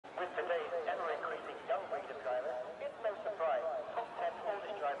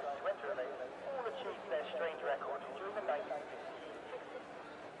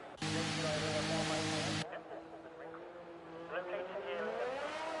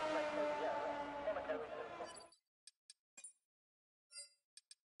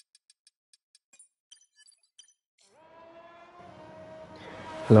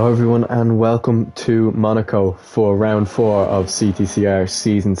Hello everyone and welcome to Monaco for round 4 of CTCR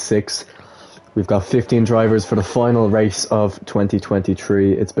season 6. We've got 15 drivers for the final race of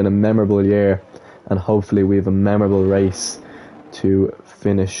 2023. It's been a memorable year and hopefully we have a memorable race to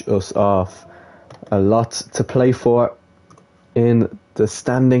finish us off. A lot to play for in the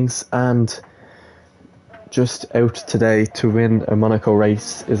standings, and just out today to win a Monaco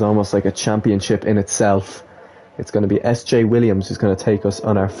race is almost like a championship in itself. It's going to be SJ Williams who's going to take us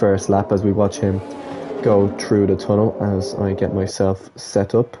on our first lap as we watch him go through the tunnel as I get myself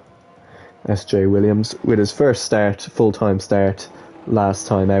set up. SJ Williams with his first start, full-time start, last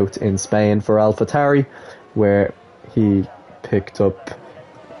time out in Spain for AlphaTauri, where he picked up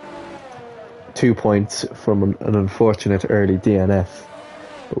 2 points from an unfortunate early DNF.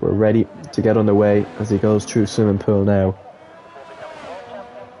 But we're ready to get underway as he goes through swimming pool now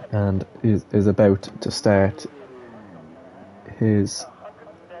and is about to start his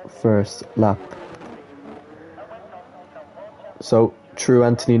first lap. So through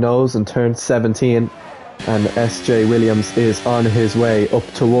Anthony Knowles and turn 17, and SJ Williams is on his way up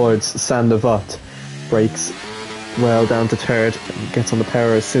towards Saint-Devote. Brakes well down to third, gets on the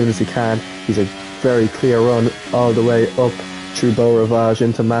power as soon as he can. He's a very clear run all the way up through Beau Rivage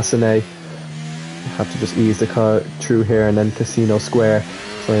into Massenet. Have to just ease the car through here and then Casino Square.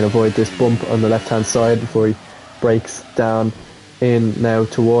 Try and avoid this bump on the left hand side before he brakes down in now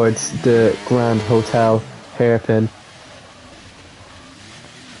towards the Grand Hotel hairpin.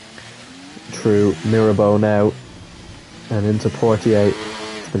 Through Mirabeau now and into Portier.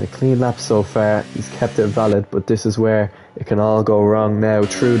 It's been a clean lap so far. He's kept it valid, but this is where it can all go wrong now,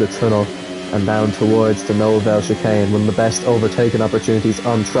 through the tunnel and down towards the Nouvelle chicane. One of the best overtaking opportunities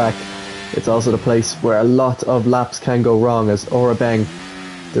on track. It's also the place where a lot of laps can go wrong, as Orabeng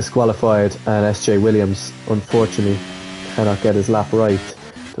disqualified and SJ Williams unfortunately cannot get his lap right.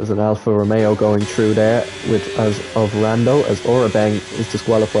 There's an Alfa Romeo going through there with as of Rando, as Orabeng is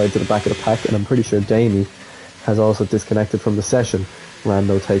disqualified to the back of the pack, and I'm pretty sure Damie has also disconnected from the session.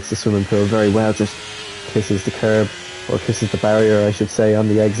 Rando takes the swimming pool very well, just kisses the curb, or kisses the barrier I should say, on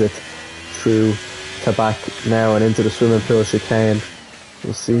the exit through to back now and into the swimming pool chicane.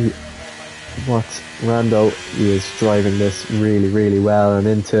 We'll see what Rando, he is driving this really well, and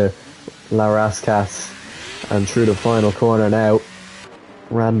into La Rascasse and through the final corner now.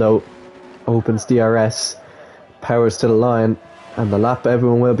 Rando opens DRS, powers to the line, and the lap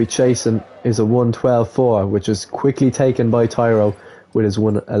everyone will be chasing is a 1:12.4, which is quickly taken by Tyro with his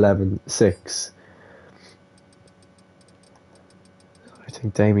 1:11.6. I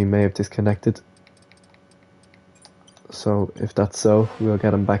think Damien may have disconnected, so if that's so, we'll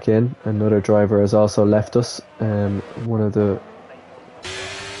get him back in. Another driver has also left us. One of the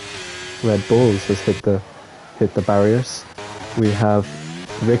Red Bulls has hit the barriers. We have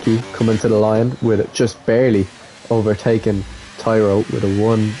Ricky coming to the line with just barely overtaken Tyro with a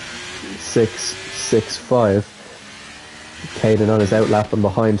 1:6.65. Caden on his outlap, and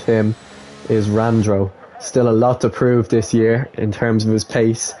behind him is Randro. Still a lot to prove this year in terms of his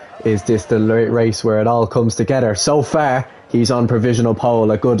pace. Is this the race where it all comes together? So far, he's on provisional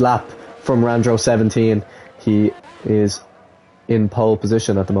pole. A good lap from Randro 17. He is in pole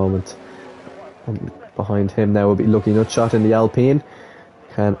position at the moment. And behind him now will be Lucky Nutshot in the Alpine.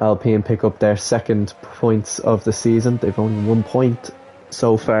 Can Alpine pick up their second points of the season? They've only 1 point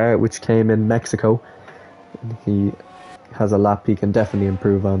so far, which came in Mexico. And he has a lap he can definitely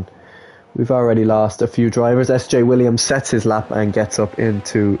improve on. We've already lost a few drivers. SJ Williams sets his lap and gets up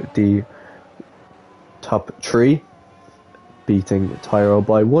into the top 3, beating Tyro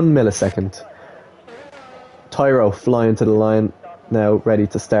by 1 millisecond. Tyro flying to the line now, ready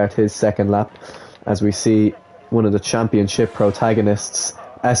to start his second lap, as we see one of the championship protagonists,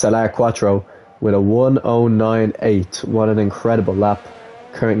 SLR Quattro, with a 1:09.8. What an incredible lap.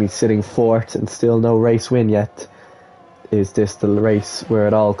 Currently sitting 4th and still no race win yet. Is this the race where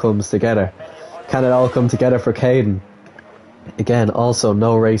it all comes together? Can it all come together for Caden? Again, also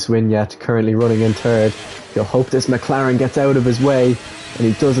no race win yet, currently running in 3rd. He'll hope this McLaren gets out of his way, and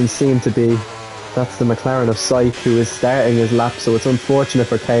he doesn't seem to be. That's the McLaren of Syke who is starting his lap, so it's unfortunate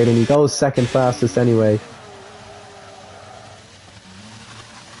for Caden. He goes 2nd fastest anyway.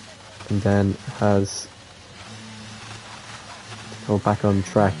 And then has to go back on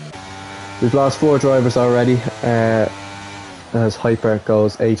track. We've lost 4 drivers already, as Hyper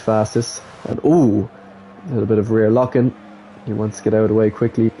goes 8th fastest. And ooh, a little bit of rear locking. He wants to get out of the way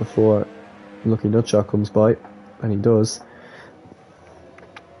quickly before Lucky Nutshot comes by, and he does.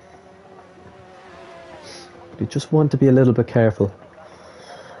 But you just want to be a little bit careful.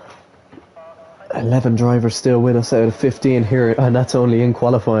 11 drivers still with us out of 15 here, and that's only in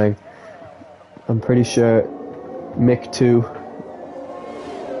qualifying. I'm pretty sure Mick 2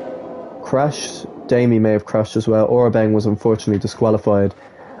 crashed. Damie may have crashed as well. Orbang was unfortunately disqualified.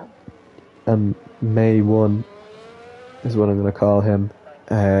 And May 1 is what I'm going to call him.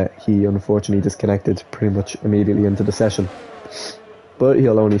 He unfortunately disconnected pretty much immediately into the session. But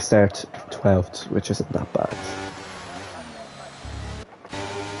he'll only start 12th, which isn't that bad.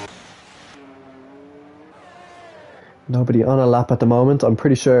 Nobody on a lap at the moment. I'm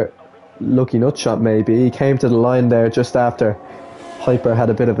pretty sure Lucky Nutshot maybe. He came to the line there just after Hyper had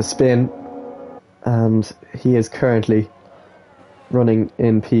a bit of a spin. And he is currently running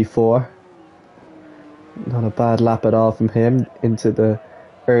in P4. Not a bad lap at all from him into the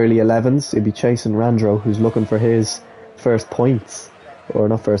early 11s. He'll be chasing Randro, who's looking for his first points. Or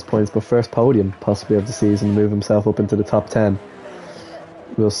not first points, but first podium possibly of the season. Move himself up into the top 10.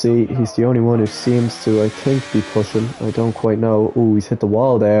 We'll see. He's the only one who seems to, I think, be pushing. I don't quite know. Ooh, he's hit the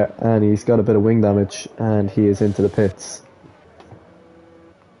wall there, and he's got a bit of wing damage, and he is into the pits.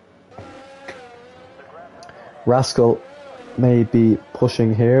 Rascal may be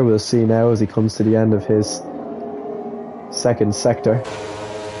pushing here. We'll see now as he comes to the end of his second sector.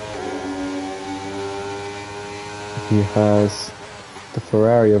 He has the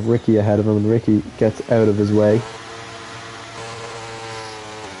Ferrari of Ricky ahead of him, and Ricky gets out of his way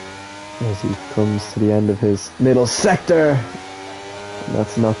as he comes to the end of his middle sector. And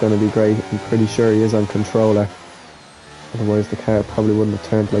that's not going to be great. I'm pretty sure he is on controller, otherwise the car probably wouldn't have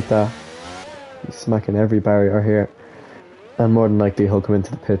turned like that. He's smacking every barrier here, and more than likely he'll come into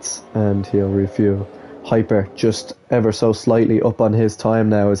the pits and he'll refuel. Hyper just ever so slightly up on his time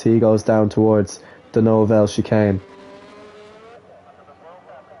now as he goes down towards the Novel chicane.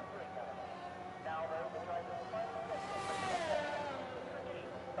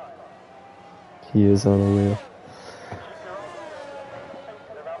 He is on a wheel.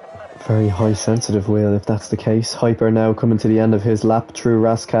 Very high sensitive wheel if that's the case. Hyper now coming to the end of his lap through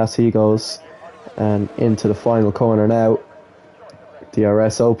Raskas he goes, and into the final corner now.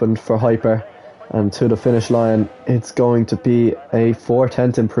 DRS opened for Hyper, and to the finish line it's going to be a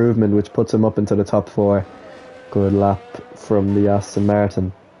 4/10 improvement, which puts him up into the top 4. Good lap from the Aston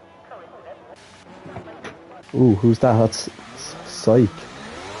Martin. Ooh, who's that? That's Psych.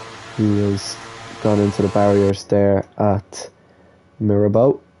 He has gone into the barriers there at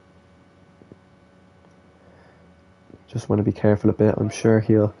Mirabeau. Just want to be careful a bit. I'm sure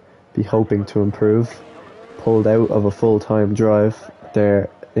he'll be hoping to improve. Pulled out of a full-time drive there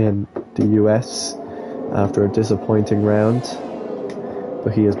in the US after a disappointing round,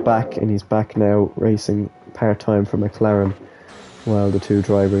 but he is back, and he's back now racing part-time for McLaren while the two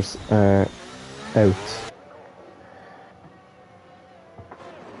drivers are out.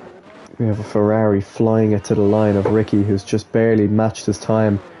 We have a Ferrari flying it to the line of Ricky, who's just barely matched his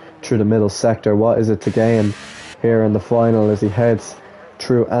time through the middle sector. What is it to gain here in the final as he heads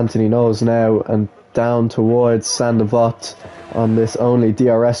through Anthony Knowles now and down towards Sandevot on this only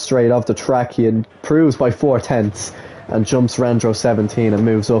DRS straight off the track? He improves by 4/10 and jumps Randro 17 and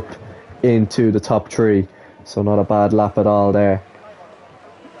moves up into the top 3. So not a bad lap at all there.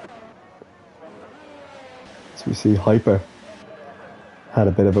 So we see Hyper had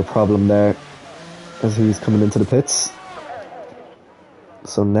a bit of a problem there as he's coming into the pits.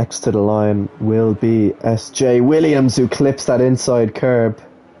 So next to the line will be SJ Williams, who clips that inside curb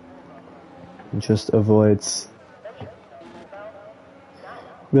and just avoids.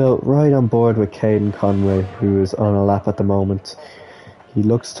 Well, right on board with Caden Conway, who is on a lap at the moment. He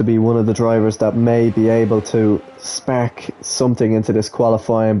looks to be one of the drivers that may be able to spark something into this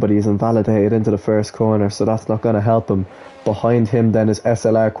qualifying, but he's invalidated into the first corner, so that's not going to help him. Behind him then is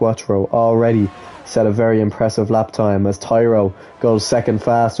SLR Quattro, already set a very impressive lap time as Tyro goes second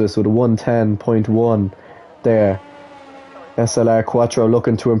fastest with a 1:10.1 there. SLR Quattro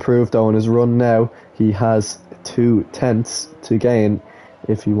looking to improve though in his run now. He has 2/10 to gain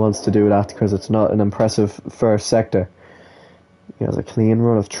if he wants to do that, because it's not an impressive first sector. He has a clean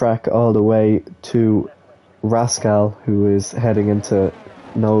run of track all the way to Rascal, who is heading into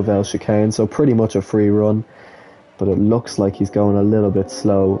Novel chicane, so pretty much a free run. But it looks like he's going a little bit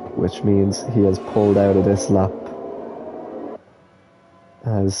slow, which means he has pulled out of this lap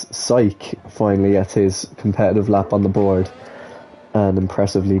as Psych finally gets his competitive lap on the board and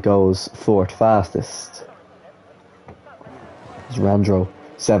impressively goes 4th fastest. As Randro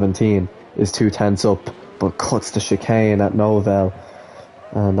 17 is 2/10 up, but cuts the chicane at Novel,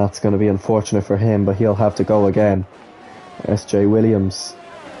 and that's going to be unfortunate for him, but he'll have to go again. SJ Williams,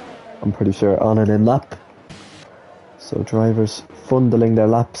 I'm pretty sure, on an in lap. So drivers bundling their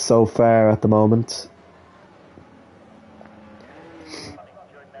laps so far at the moment.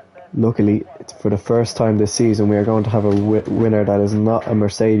 Luckily, for the first time this season, we are going to have a winner that is not a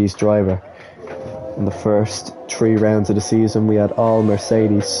Mercedes driver. In the first 3 rounds of the season, we had all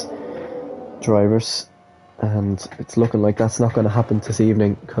Mercedes drivers, and it's looking like that's not going to happen this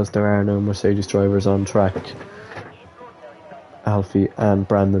evening because there are no Mercedes drivers on track. Alfie and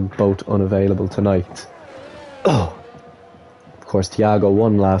Brandon both unavailable tonight. Of course, Thiago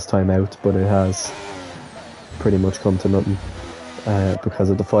won last time out, but it has pretty much come to nothing because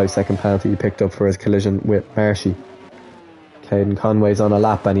of the 5-second penalty he picked up for his collision with Marshy. Caden Conway's on a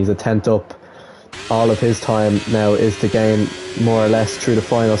lap and he's a 10th up. All of his time now is to gain more or less through the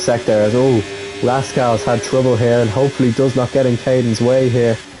final sector, as Rascal's had trouble here and hopefully does not get in Caden's way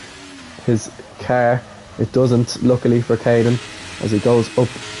here. His car, it doesn't, luckily for Caden, as he goes up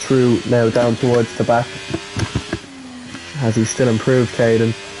through now down towards the back. Has he still improved,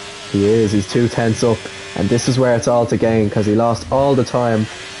 Caden? He is, he's 2/10 up, and this is where it's all to gain because he lost all the time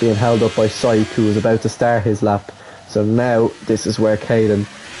being held up by Syke, who was about to start his lap. So now this is where Caden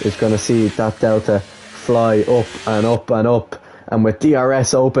is going to see that delta fly up and up and up, and with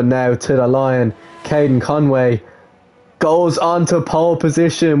DRS open now to the line, Caden Conway goes on to pole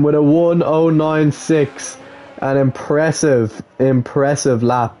position with a 1:09.6. An impressive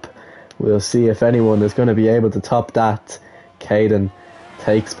lap. We'll see if anyone is going to be able to top that. Caden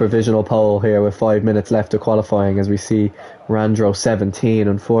takes provisional pole here with 5 minutes left of qualifying, as we see Randro 17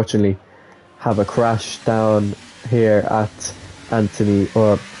 unfortunately have a crash down here at Anthony,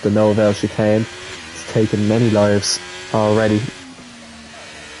 or the Novel chicane. It's taken many lives already.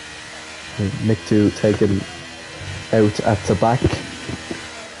 Mick2 taken out at the back.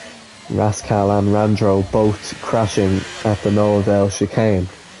 Rascal and Randro both crashing at the Novel chicane.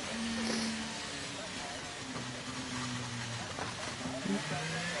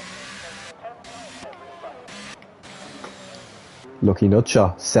 Lucky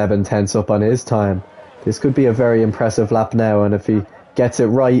Nutshot, 7/10 up on his time. This could be a very impressive lap now, and if he gets it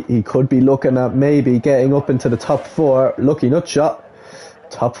right, he could be looking at maybe getting up into the top 4. Lucky Nutshot,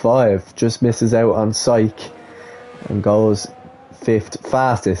 top 5, just misses out on Syke and goes 5th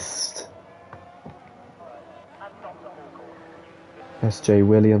fastest. SJ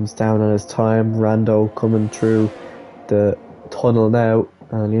Williams down on his time. Rando coming through the tunnel now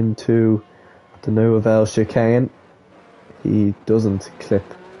and into the Nouvelle chicane. He doesn't clip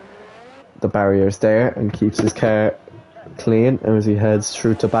the barriers there and keeps his car clean, and as he heads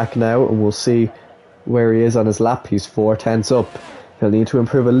through to back now, and we'll see where he is on his lap. He's 4/10 up. He'll need to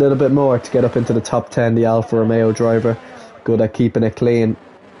improve a little bit more to get up into the top 10. The Alfa Romeo driver, good at keeping it clean.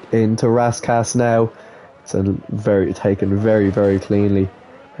 Into Rascas now. It's taken very cleanly,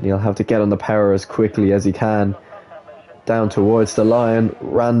 and he'll have to get on the power as quickly as he can. Down towards the line,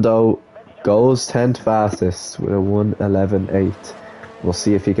 Rando goes 10th fastest with a 1:11.8. We'll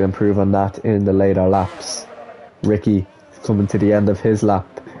see if he can improve on that in the later laps. Ricky coming to the end of his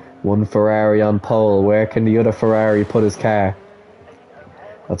lap. One Ferrari on pole. Where can the other Ferrari put his car?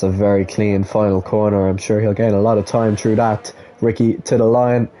 That's a very clean final corner. I'm sure he'll gain a lot of time through that. Ricky to the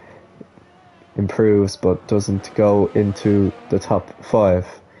line. Improves but doesn't go into the top 5.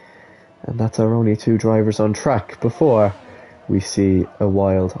 And that's our only 2 drivers on track before we see a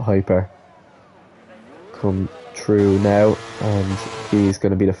wild hyper come through now, and he's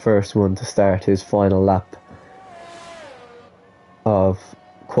going to be the first one to start his final lap of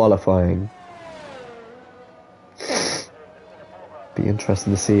qualifying. Be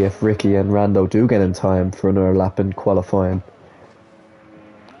interesting to see if Ricky and Rando do get in time for another lap in qualifying.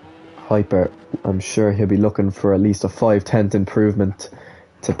 Hyper, I'm sure he'll be looking for at least a 5/10 improvement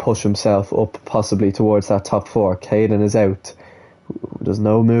to push himself up possibly towards that top 4. Caden is out. There's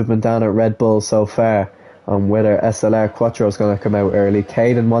no movement down at Red Bull so far on whether SLR Quattro is going to come out early.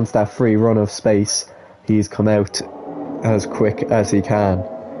 Caden wants that free run of space. He's come out as quick as he can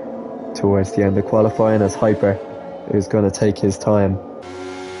towards the end of qualifying, as Hyper is going to take his time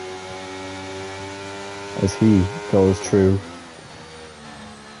as he goes through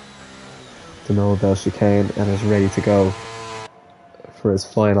the Novel chicane and is ready to go for his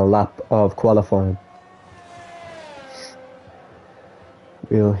final lap of qualifying.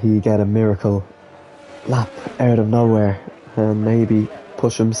 Will he get a miracle lap out of nowhere and maybe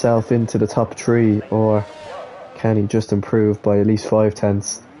push himself into the top 3, or can he just improve by at least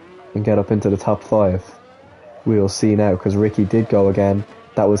 5/10 and get up into the top 5? We'll see now, because Ricky did go again.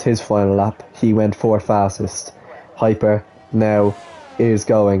 That was his final lap. He went 4th fastest. Hyper now is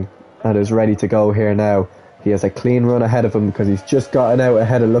going and is ready to go here now. He has a clean run ahead of him because he's just gotten out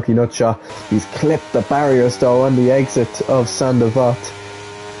ahead of Lucky Nutshot. He's clipped the barriers though on the exit of Sandavot.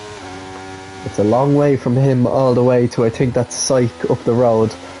 It's a long way from him all the way to, I think that's Psych up the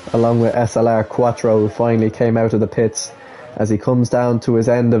road, along with SLR Quattro, who finally came out of the pits as he comes down to his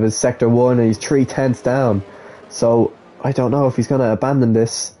end of his sector 1 and he's 3/10 down. So I don't know if he's going to abandon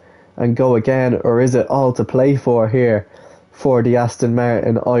this and go again, or is it all to play for here for the Aston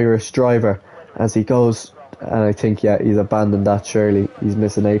Martin Irish driver as he goes. And I think, yeah, he's abandoned that surely. He's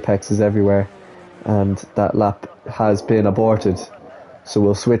missing apexes everywhere and that lap has been aborted. So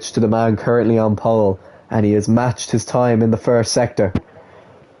we'll switch to the man currently on pole, and he has matched his time in the first sector.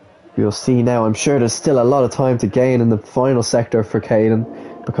 We'll see now. I'm sure there's still a lot of time to gain in the final sector for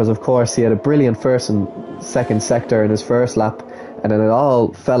Caden, because of course he had a brilliant first and second sector in his first lap, and then it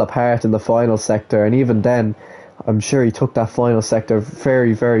all fell apart in the final sector. And even then, I'm sure he took that final sector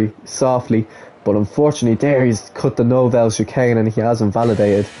very, very softly, but unfortunately there he's cut the Novell chicane and he hasn't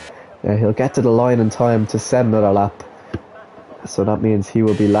validated. He'll get to the line in time to set another lap, so that means he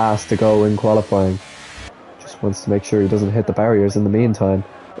will be last to go in qualifying. Just wants to make sure he doesn't hit the barriers in the meantime,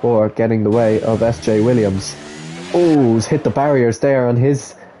 or get in the way of SJ Williams. Oh, he's hit the barriers there on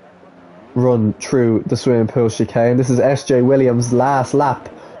his run through the swimming pool chicane. This is SJ Williams' last lap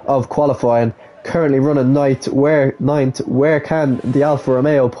of qualifying, currently running ninth. Where can the Alfa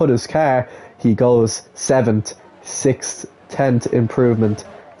Romeo put his car? He goes 7th, 6th, 10th improvement.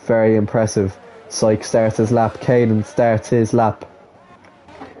 Very impressive. Syke starts his lap, Caden starts his lap.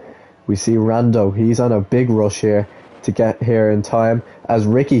 We see Rando, he's on a big rush here to get here in time, as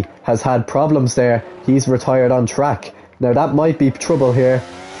Ricky has had problems there. He's retired on track. Now that might be trouble here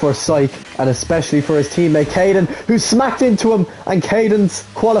for Syke, and especially for his teammate Caden, who smacked into him, and Caden's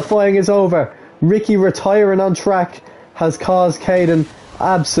qualifying is over. Ricky retiring on track has caused Caden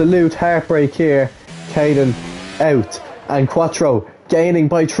absolute heartbreak here. Caden out, and Quattro gaining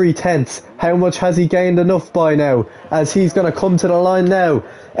by 3/10. How much has he gained enough by now? As he's going to come to the line now.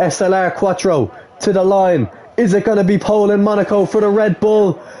 SLR Quattro to the line. Is it going to be pole in Monaco for the Red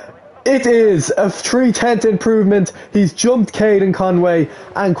Bull? It is a 3/10 improvement. He's jumped Caden Conway,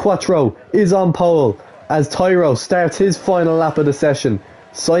 and Quattro is on pole as Tyro starts his final lap of the session.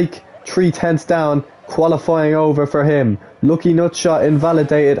 Syke 3/10 down, qualifying over for him. Lucky Nutshot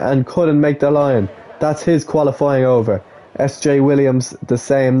invalidated and couldn't make the line. That's his qualifying over. SJ Williams the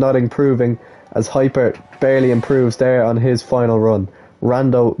same, not improving, as Hyper barely improves there on his final run.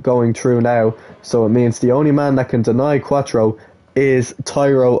 Rando going through now, so it means the only man that can deny Quattro is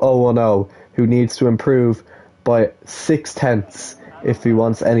Tyro 010, who needs to improve by 6/10 if he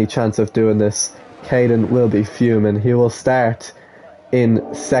wants any chance of doing this. Caden will be fuming. He will start in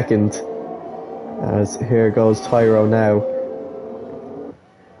second, as here goes Tyro now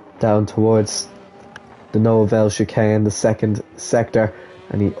down towards the Novell chicane, the second sector,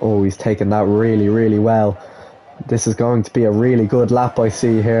 and he's taken that really, really well. This is going to be a really good lap, I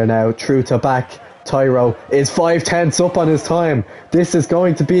see here now. Through to back, Tyro is 5/10 up on his time. This is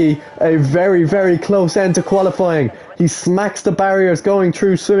going to be a very, very close end to qualifying. He smacks the barriers going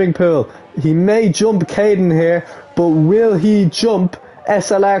through swimming pool. He may jump Caden here, but will he jump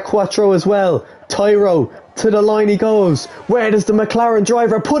SLR Quattro as well? Tyro to the line he goes. Where does the McLaren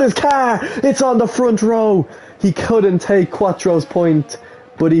driver put his car? It's on the front row. He couldn't take Quattro's point,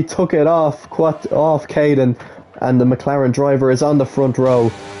 but he took it off Caden, and the McLaren driver is on the front row.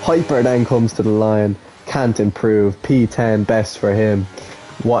 Hyper then comes to the line, can't improve, P10 best for him.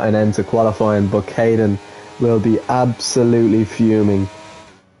 What an end to qualifying, but Caden will be absolutely fuming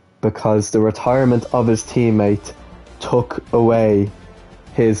because the retirement of his teammate took away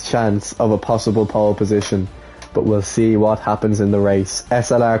his chance of a possible pole position. But we'll see what happens in the race.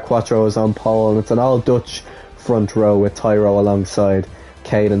 SLR Quattro is on pole, and it's an all Dutch front row with Tyro alongside.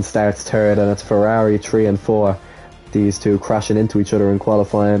 Caden starts third, and it's Ferrari 3 and 4. These two crashing into each other in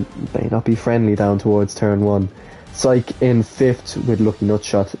qualifying. May not be friendly down towards turn 1. Syke in 5th with Lucky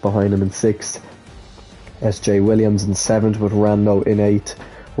Nutshot behind him in 6th. SJ Williams in 7th with Rando in 8th.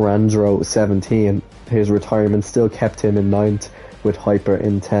 Randro 17. His retirement still kept him in 9th with Hyper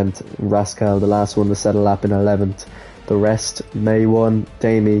in 10th. Rascal, the last one to set a lap, in 11th. The rest, May 1,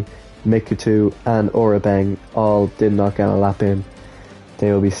 Damie, Mikutu and Orabeng, all did not get a lap in.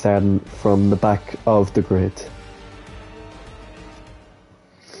 They will be starting from the back of the grid.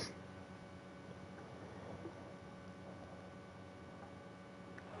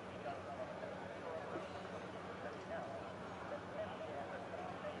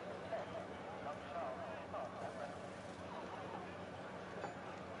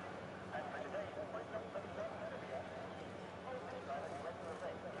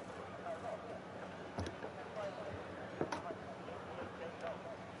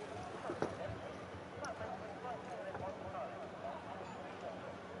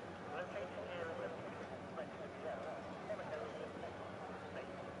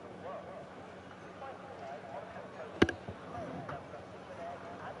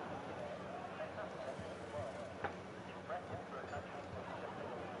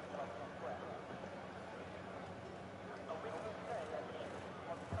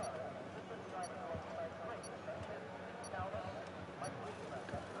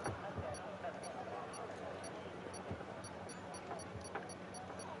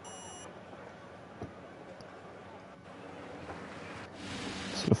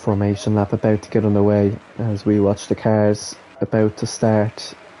 Formation lap about to get underway as we watch the cars about to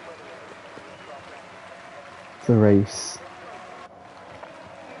start the race.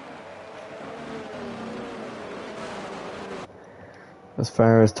 As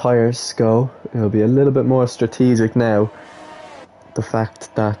far as tyres go, it'll be a little bit more strategic now. The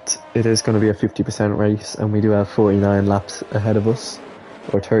fact that it is going to be a 50% race and we do have 49 laps ahead of us,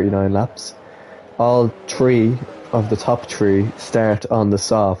 or 39 laps. All three of the top three start on the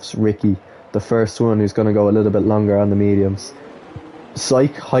softs. Ricky, the first one, who's going to go a little bit longer on the mediums.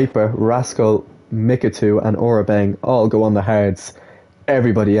 Psych, Hyper, Rascal, Mikatu and Orabang all go on the hards.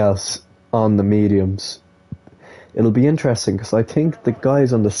 Everybody else on the mediums. It'll be interesting because I think the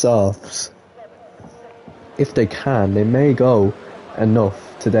guys on the softs, if they can, they may go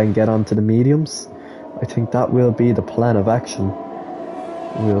enough to then get onto the mediums. I think that will be the plan of action.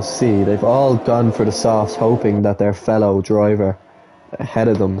 We'll see. They've all gone for the softs hoping that their fellow driver ahead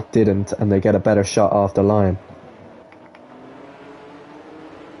of them didn't and they get a better shot off the line.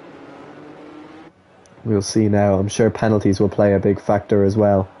 We'll see now. I'm sure penalties will play a big factor as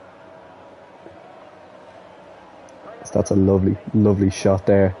well. So that's a lovely, lovely shot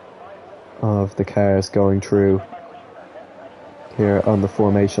there of the cars going through here on the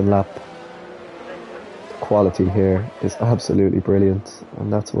formation lap. The quality here is absolutely brilliant,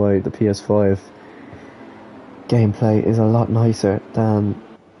 and that's why the PS5 gameplay is a lot nicer than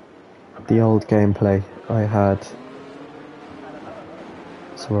the old gameplay I had.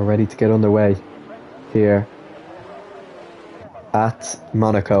 So we're ready to get underway here at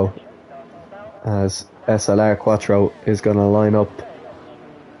Monaco as SLR Quattro is going to line up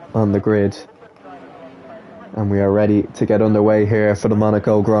on the grid, and we are ready to get underway here for the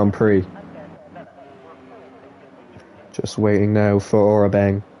Monaco Grand Prix. Just waiting now for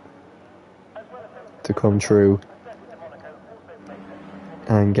Orabang to come through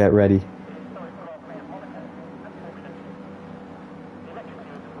and get ready.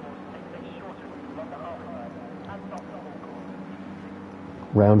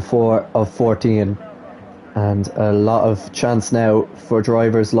 Round 4 of 14, and a lot of chance now for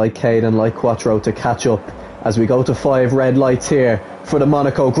drivers like Cade and like Quattro to catch up as we go to 5 red lights here for the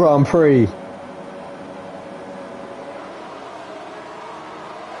Monaco Grand Prix.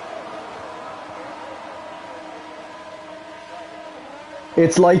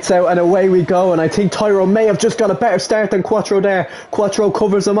 It's lights out and away we go, and I think Tyro may have just got a better start than Quattro there. Quattro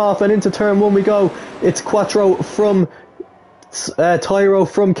covers him off and into turn 1 we go. It's Quattro from Tyro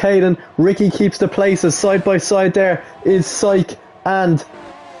from Caden. Ricky keeps the places. Side by side there is Psych and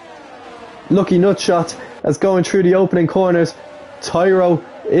Lucky Nutshot as going through the opening corners. Tyro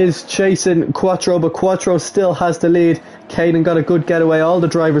is chasing Quattro, but Quattro still has the lead. Caden got a good getaway. All the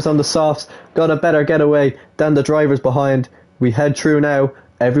drivers on the softs got a better getaway than the drivers behind. We head through now.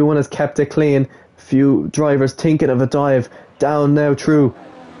 Everyone has kept it clean. Few drivers thinking of a dive. Down now through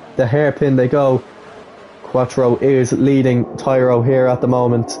the hairpin they go. Quattro is leading Tyro here at the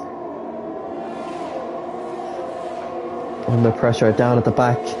moment. Under pressure down at the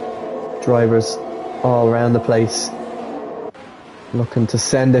back. Drivers all around the place looking to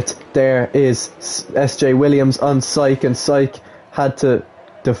send it. There is SJ Williams on Psych, and Psych had to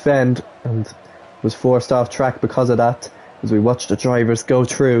defend and was forced off track because of that as we watch the drivers go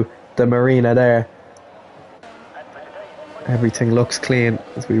through the marina there. Everything looks clean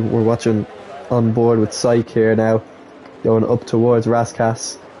as we were watching on board with Psych here now, going up towards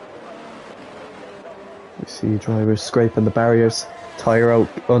Raskas. We see drivers scraping the barriers. Tyro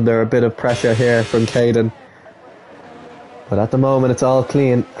under a bit of pressure here from Caden, but at the moment it's all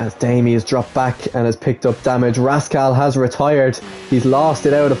clean as Damie has dropped back and has picked up damage. Rascal has retired. He's lost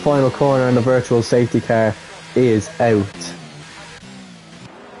it out of the final corner and the virtual safety car is out.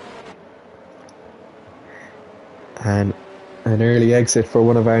 And an early exit for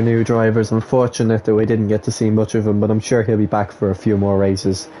one of our new drivers. Unfortunate that we didn't get to see much of him, but I'm sure he'll be back for a few more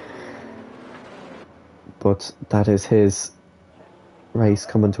races. But that is his race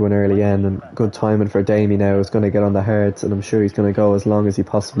coming to an early end, and good timing for Damie now. He's going to get on the hards, and I'm sure he's going to go as long as he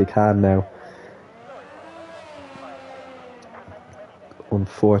possibly can now.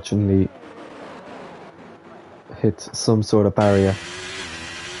 Unfortunately hit some sort of barrier.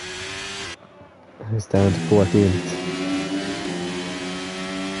 He's down to 14th.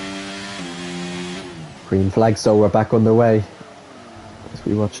 Green flag, so we're back underway as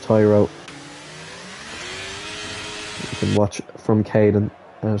we watch Tyro. You can watch from Caden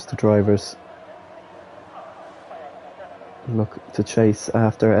as the drivers look to chase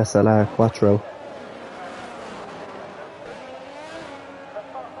after SLR Quattro.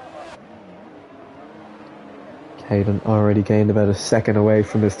 Hayden already gained about a second away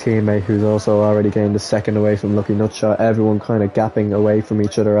from his teammate, who's also already gained a second away from Lucky Nutshot. Everyone kind of gapping away from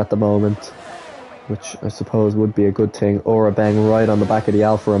each other at the moment, which I suppose would be a good thing. Orabeng right on the back of the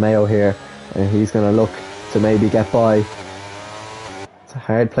Alfa Romeo here, and he's going to look to maybe get by. It's a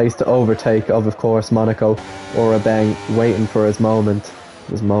hard place to overtake of course, Monaco. Orabeng waiting for his moment.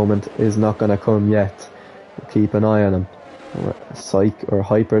 His moment is not going to come yet. We'll keep an eye on him. Psych or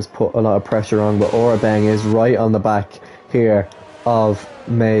Hyper's put a lot of pressure on, but Orabeng is right on the back here of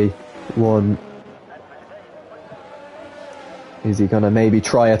May 1. Is he gonna maybe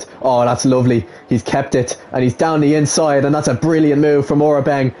try it? Oh, that's lovely. He's kept it, and he's down the inside, and that's a brilliant move from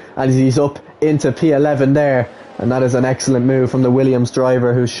Orabeng, and he's up into P11 there, and that is an excellent move from the Williams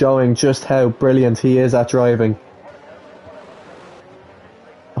driver, who's showing just how brilliant he is at driving.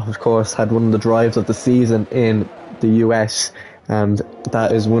 Of course, had one of the drives of the season in the US, and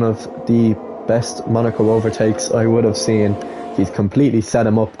that is one of the best Monaco overtakes I would have seen. He's completely set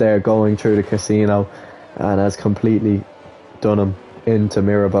him up there going through the casino, and has completely done him into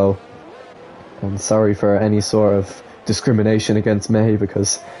Mirabeau. I'm sorry for any sort of discrimination against May,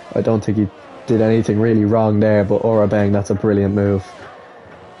 because I don't think he did anything really wrong there, but Orabeng, that's a brilliant move.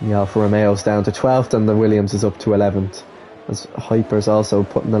 The Alfa Romeo's down to 12th and the Williams is up to 11th. As Hyper's also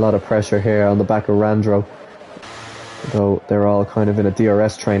putting a lot of pressure here on the back of Randro, though they're all kind of in a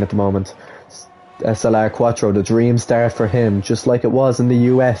DRS train at the moment. SLR Quattro, the dream start for him, just like it was in the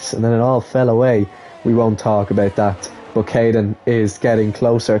US, and then it all fell away. We won't talk about that. But Caden is getting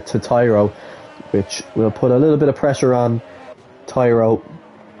closer to Tyro, which will put a little bit of pressure on Tyro,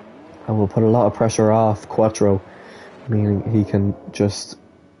 and will put a lot of pressure off Quattro, meaning he can just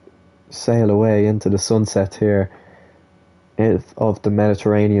sail away into the sunset here of the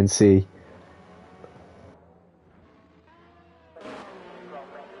Mediterranean Sea.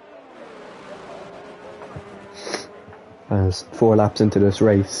 As 4 laps into this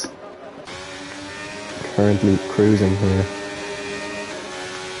race, currently cruising here,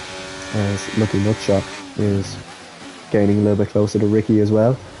 as Lucky Nutshot is gaining a little bit closer to Ricky as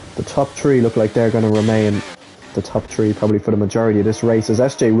well. The top 3 look like they're going to remain the top 3 probably for the majority of this race, as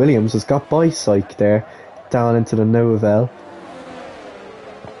SJ Williams has got by Psych there down into the Nouvelle.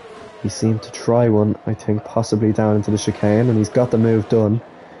 He seemed to try one, I think, possibly down into the chicane, and he's got the move done.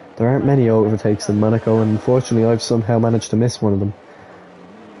 There aren't many overtakes in Monaco, and unfortunately I've somehow managed to miss one of them.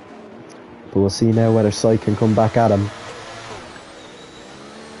 But we'll see now whether Psych can come back at him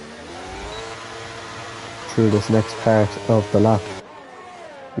through this next part of the lap.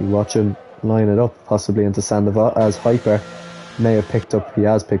 We watch him line it up, possibly into Sandoval, as Hyper may have picked up, he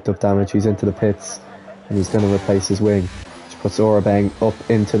has picked up damage. He's into the pits, and he's going to replace his wing, which puts Orabeng up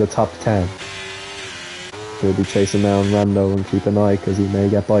into the top 10. He'll be chasing down Rando, and keep an eye because he may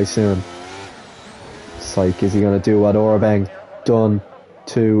get by soon. Psych, is he going to do what Orabeng done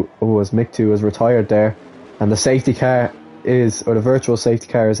to, as Mick2 has retired there, and the safety car is, or the virtual safety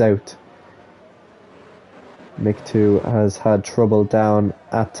car is out. Mick2 has had trouble down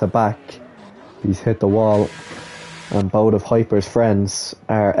at the back. He's hit the wall, and both of Hyper's friends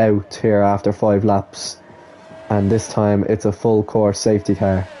are out here after 5 laps, and this time it's a full course safety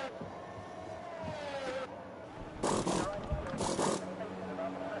car.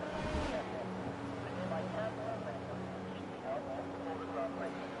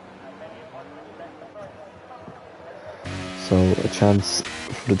 So a chance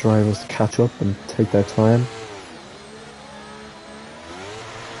for the drivers to catch up and take their time.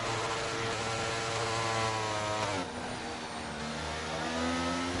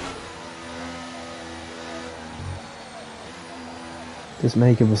 This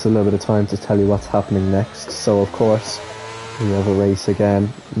may give us a little bit of time to tell you what's happening next. So of course we have a race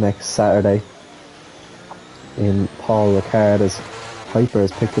again next Saturday in Paul Ricard, as Hyper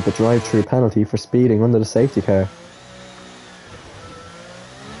has picked up a drive-through penalty for speeding under the safety car.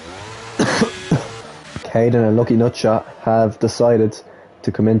 Caden and Lucky Nutshot have decided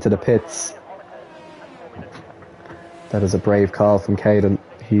to come into the pits. That is a brave call from Caden.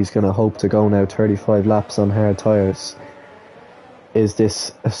 He's going to hope to go now 35 laps on hard tyres. Is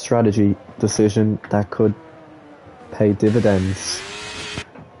this a strategy decision that could pay dividends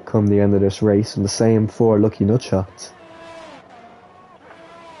come the end of this race? And the same for Lucky Nutshot.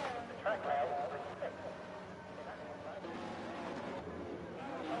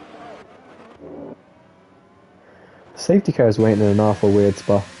 Safety car is waiting in an awful weird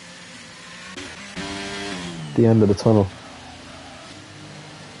spot. The end of the tunnel.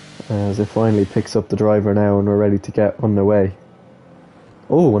 As it finally picks up the driver now, and we're ready to get underway.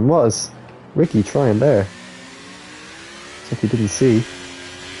 Oh, and what is Ricky trying there? It's like he didn't see.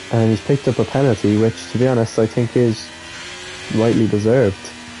 and he's picked up a penalty, which, to be honest, I think is rightly deserved.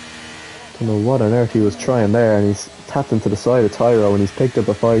 Don't know what on earth he was trying there, and he's tapped into the side of Tyro, and he's picked up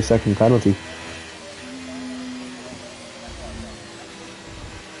a 5-second penalty.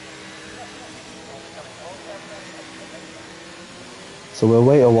 So we'll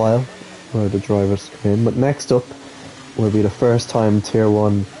wait a while for the drivers to come in, but next up will be the first time Tier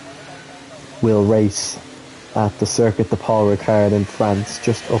 1 will race at the Circuit de Paul Ricard in France,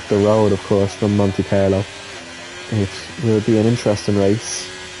 just up the road, of course, from Monte Carlo. It will be an interesting race,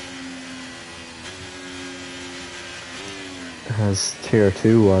 as Tier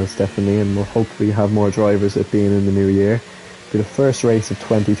 2 was, definitely, and we'll hopefully have more drivers, it being in the new year. It'll be the first race of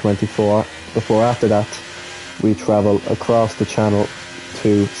 2024, before after that we travel across the channel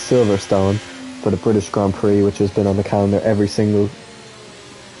to Silverstone for the British Grand Prix, which has been on the calendar every single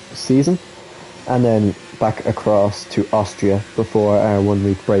season, and then back across to Austria before our 1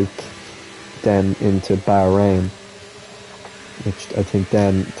 week break, then into Bahrain, which I think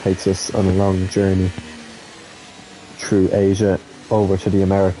then takes us on a long journey through Asia over to the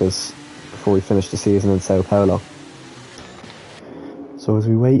Americas before we finish the season in Sao Paulo. So as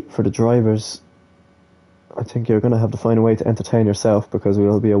we wait for the drivers, I think you're going to have to find a way to entertain yourself, because we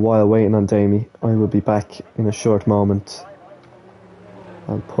will be a while waiting on Damie. I will be back in a short moment.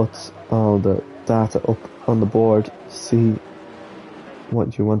 I'll put all the data up on the board, see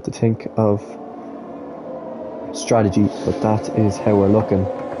what you want to think of strategy, but that is how we're looking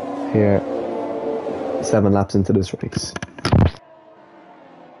here 7 laps into this race.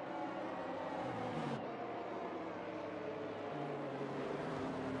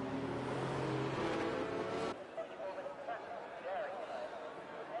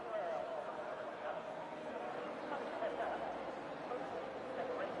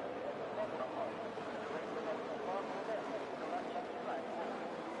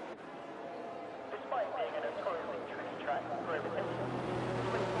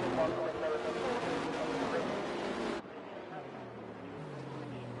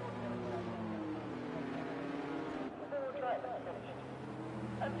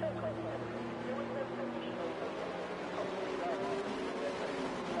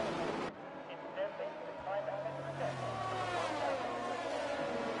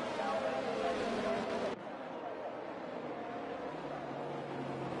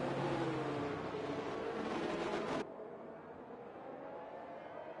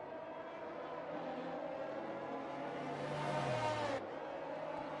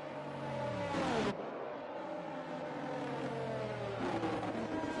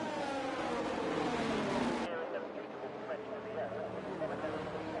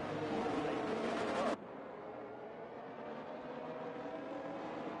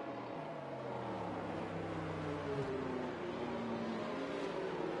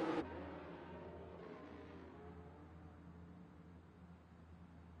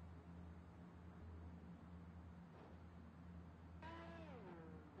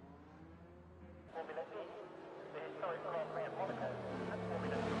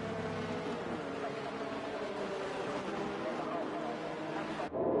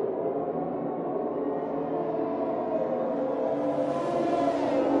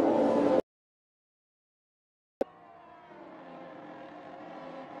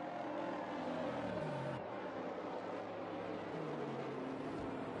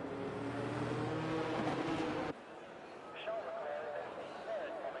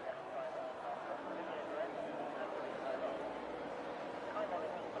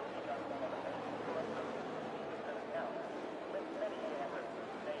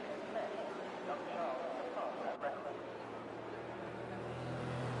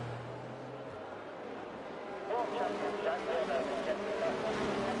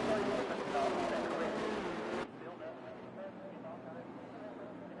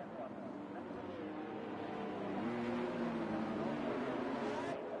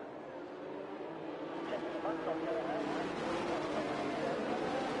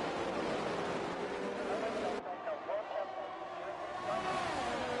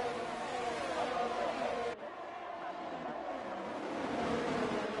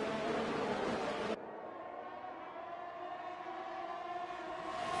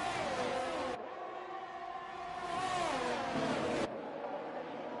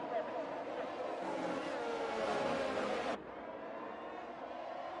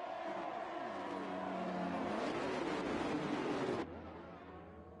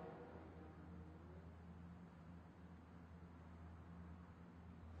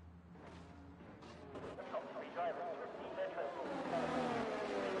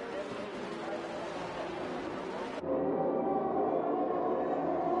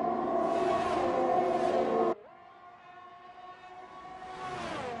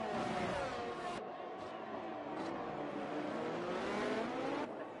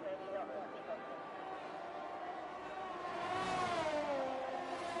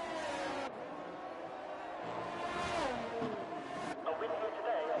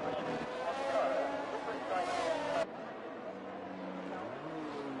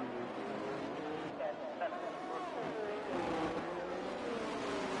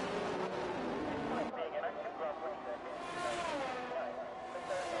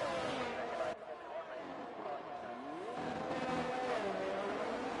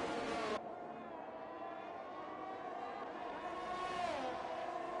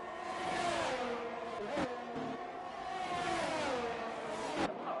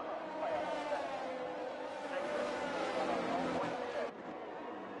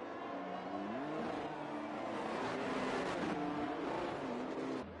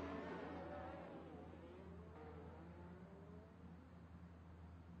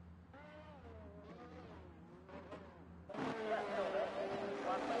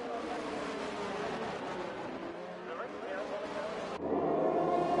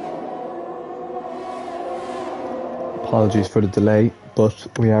 Apologies for the delay, but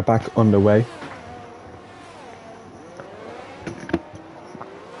we are back underway.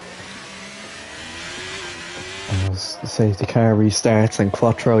 As the safety car restarts, and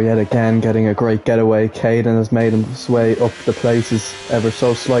Quattro yet again getting a great getaway. Caden has made his way up the places ever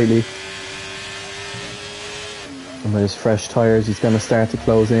so slightly. And with his fresh tyres, he's going to start to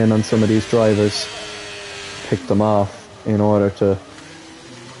close in on some of these drivers. Pick them off in order to,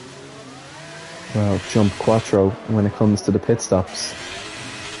 well, jump Quattro when it comes to the pit stops.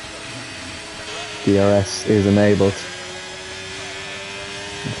 DRS is enabled.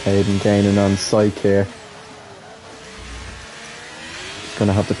 Caden gaining on Syke here. He's going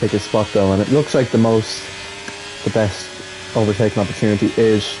to have to pick his spot though, and it looks like the best overtaking opportunity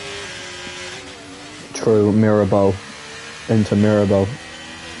is through Mirabeau, into Mirabeau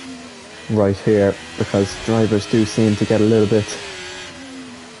right here, because drivers do seem to get a little bit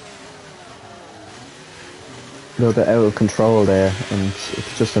out of control there, and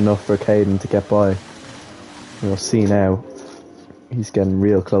it's just enough for Caden to get by. We'll see now, he's getting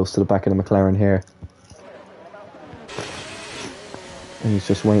real close to the back of the McLaren here, and he's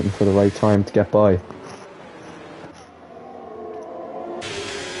just waiting for the right time to get by.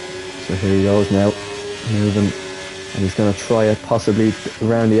 So here he goes now, moving, and he's going to try it possibly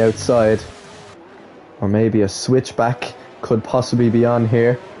around the outside, or maybe a switchback could possibly be on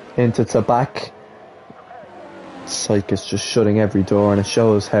here into Tabac. Syke is just shutting every door, and it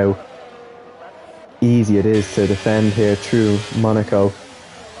shows how easy it is to defend here through Monaco.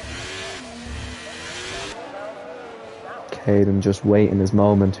 Caden just waiting his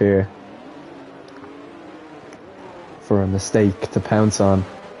moment here for a mistake to pounce on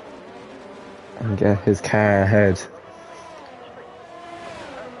and get his car ahead.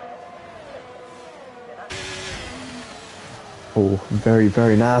 Oh, very,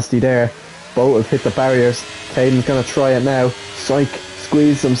 very nasty there. Both have hit the barriers. Caden's going to try it now. Syke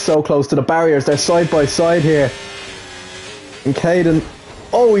squeezed them so close to the barriers. They're side by side here. And Caden,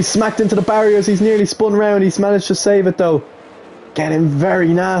 oh, he smacked into the barriers. He's nearly spun round. He's managed to save it though. Getting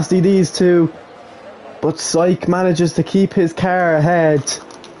very nasty, these two. But Syke manages to keep his car ahead.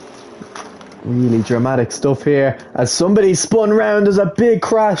 Really dramatic stuff here. As somebody spun round, there's a big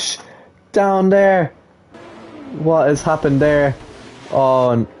crash down there. What has happened there?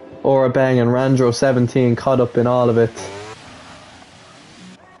 Oh, and Orabang and Randro 17 caught up in all of it.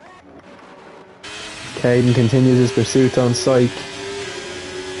 Caden continues his pursuit on Syke.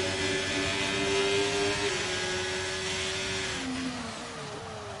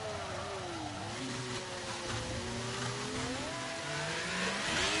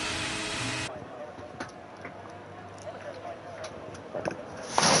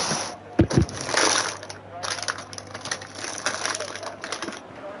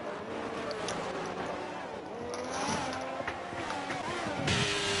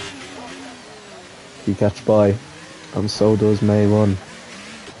 He gets by, and so does May 1.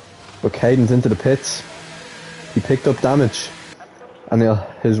 But Caden's into the pits. He picked up damage, and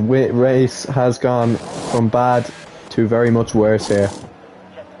his race has gone from bad to very much worse here.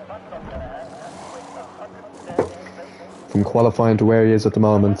 From qualifying to where he is at the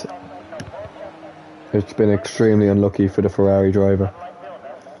moment, it's been extremely unlucky for the Ferrari driver.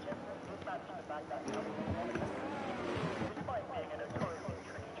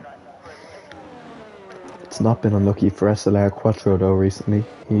 It's not been unlucky for SLR Quattro though recently.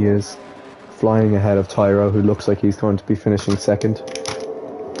 He is flying ahead of Tyro, who looks like he's going to be finishing second.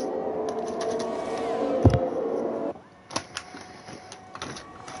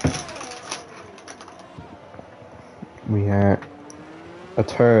 We are a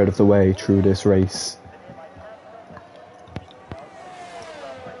third of the way through this race.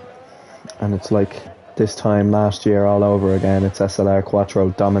 And it's like this time last year all over again. It's SLR Quattro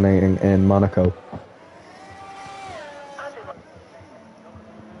dominating in Monaco.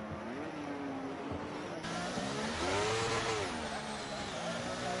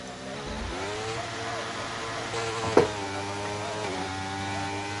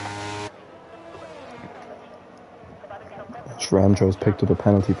 Randro's picked up a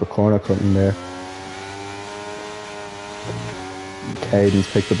penalty for corner cutting there.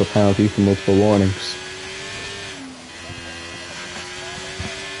 Caden's picked up a penalty for multiple warnings.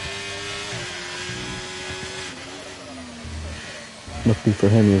 Luckily for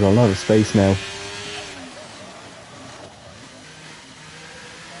him, he's got a lot of space now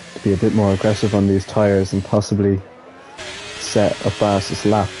to be a bit more aggressive on these tyres and possibly set a fastest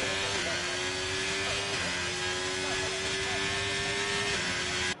lap.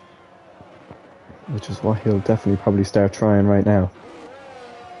 Which is what he'll definitely probably start trying right now.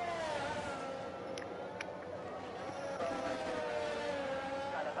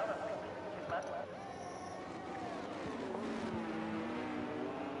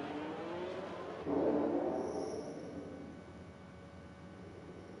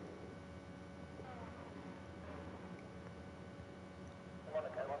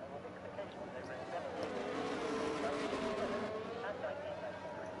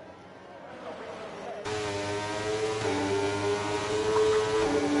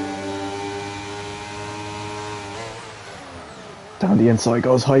 Down the inside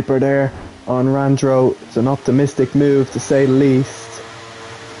goes Hyper there on Randro. It's an optimistic move to say the least.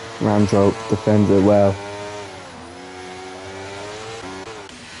 Randro defends it well.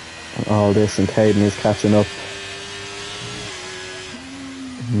 And all this and Caden is catching up.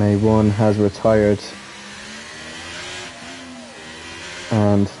 May 1 has retired.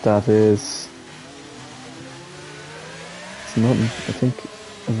 And that is... it's nothing. I think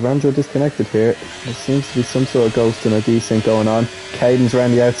Randro disconnected here. There seems to be some sort of ghosting or desync going on. Caden's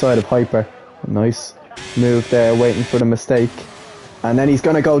around the outside of Hyper. Nice move there, waiting for the mistake. And then he's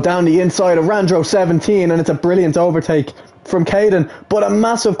going to go down the inside of Randro 17, and it's a brilliant overtake from Caden. But a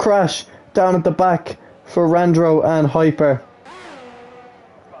massive crash down at the back for Randro and Hyper.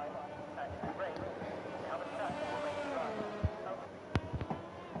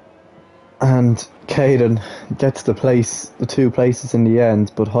 And Caden gets the 2 places in the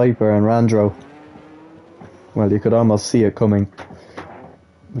end, but Hyper and Randro, well, you could almost see it coming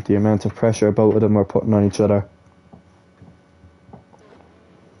with the amount of pressure both of them are putting on each other.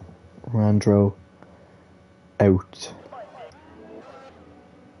 Randro out.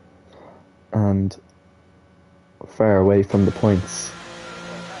 And far away from the points.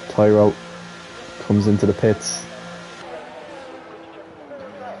 Tyro comes into the pits,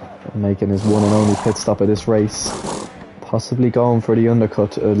 making his one and only pit stop of this race. Possibly going for the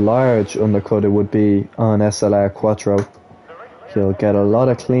undercut, a large undercut it would be on SLR Quattro. He'll get a lot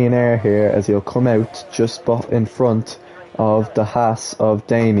of clean air here as he'll come out just in front of the Haas of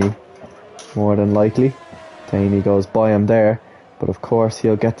Damie. More than likely. Damie goes by him there, but of course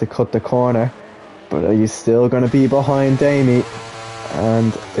he'll get to cut the corner. But he's still going to be behind Damie,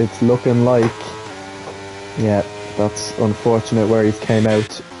 and it's looking like, yeah, that's unfortunate where he came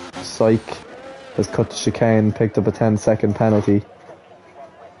out. Psych has cut the chicane, picked up a 10-second penalty.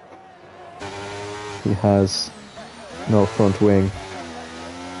 He has no front wing.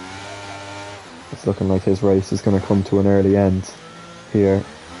 It's looking like his race is going to come to an early end here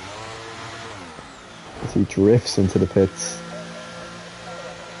as he drifts into the pits.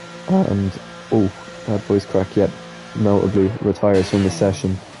 And oh, that voice crack yet notably retires from the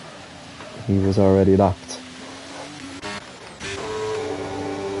session. He was already lapped.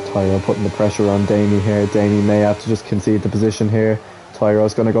 Tyro putting the pressure on Damie here. Damie may have to just concede the position here.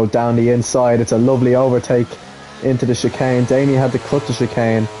 Tyro's going to go down the inside. It's a lovely overtake into the chicane. Damie had to cut the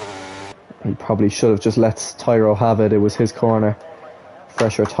chicane. He probably should have just let Tyro have it. It was his corner.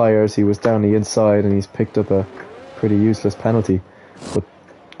 Fresher tyres. He was down the inside and he's picked up a pretty useless penalty. But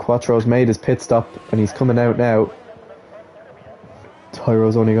Quattro's made his pit stop and he's coming out now.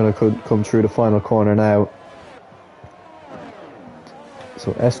 Tyro's only going to come through the final corner now.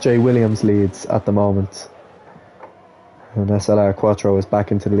 So SJ Williams leads at the moment. And SLR Quattro is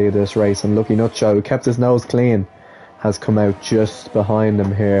back into the lead of this race. And Lucky Nutshot, who kept his nose clean, has come out just behind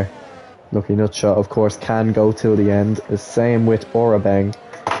him here. Lucky Nutshot, of course, can go till the end. The same with Orabang,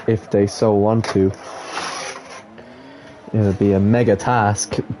 if they so want to. It'll be a mega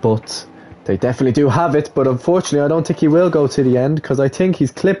task, but they definitely do have it. But unfortunately, I don't think he will go to the end, because I think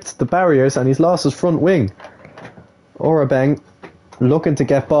he's clipped the barriers and he's lost his front wing. Orabang, looking to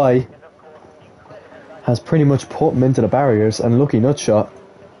get by, has pretty much put him into the barriers, and Lucky Nutshot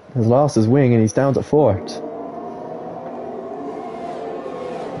has lost his wing and he's down to 4th.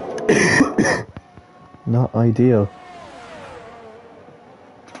 Not ideal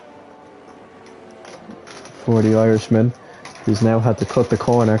for the Irishman, who's now had to cut the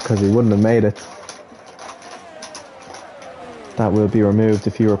corner because he wouldn't have made it. That will be removed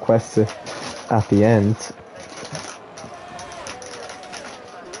if he requests it at the end.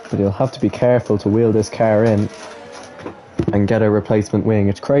 But he'll have to be careful to wheel this car in and get a replacement wing.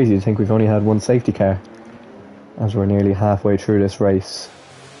 It's crazy to think we've only had one safety car as we're nearly halfway through this race.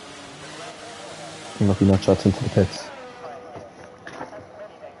 And Lucky Nutshot's into the pits.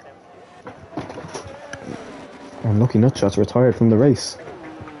 And Lucky Nutshot's retired from the race.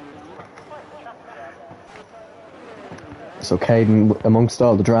 So Caden, amongst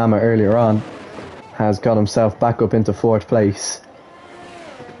all the drama earlier on, has got himself back up into 4th place.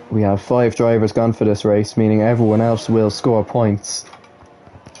 We have 5 drivers gone for this race, meaning everyone else will score points.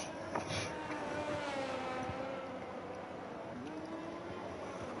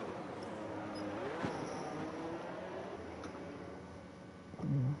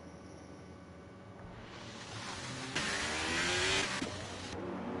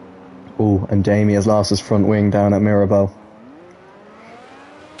 Oh, and Damie has lost his front wing down at Mirabel.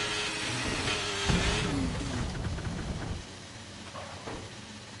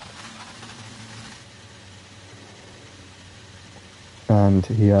 And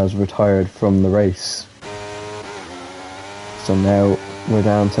he has retired from the race. So now we're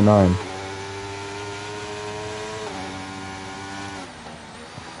down to 9.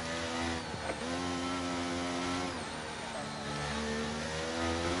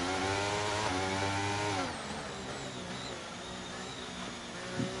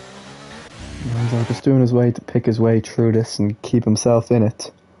 He's just doing his way to pick his way through this and keep himself in it.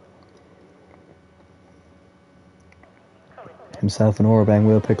 Himself and Orban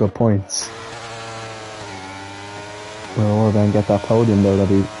will pick up points. Will Orban get that podium though that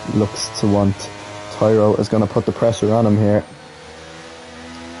he looks to want? Tyro is going to put the pressure on him here.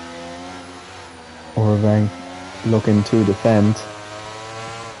 Orban looking to defend.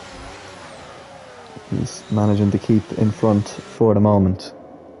 He's managing to keep in front for the moment.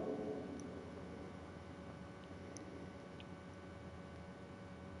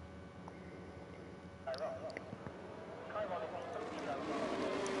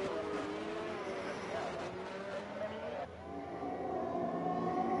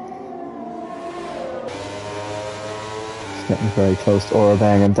 Getting very close to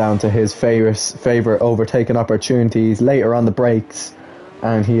Orban and down to his favourite overtaking opportunities later on the brakes,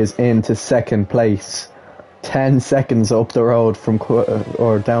 and he is into second place, 10 seconds up the road from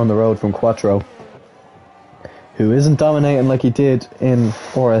down the road from Quattro, who isn't dominating like he did in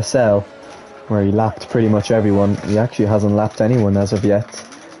RSL, where he lapped pretty much everyone. He actually hasn't lapped anyone as of yet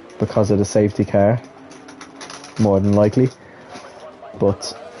because of the safety car, more than likely.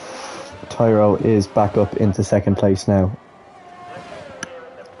 But Tyro is back up into second place now.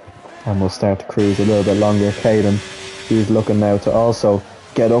 And we'll start to cruise a little bit longer. Caden, he's looking now to also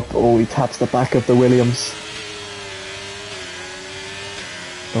get up. Oh, he taps the back of the Williams.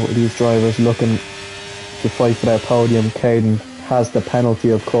 Both of these drivers looking to fight for their podium. Caden has the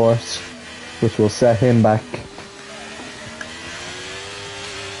penalty, of course, which will set him back.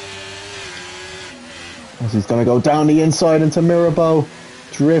 As he's going to go down the inside into Mirabeau.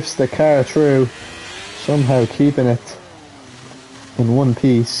 Drifts the car through, somehow keeping it in one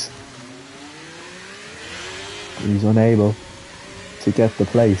piece. He's unable to get the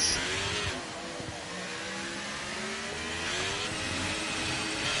place.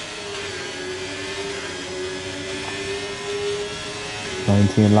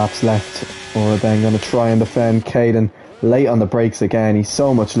 "19 laps left. Orban going to try and defend. Caden late on the brakes again. He's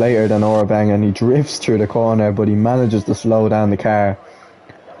so much later than Orban, and he drifts through the corner, but he manages to slow down the car,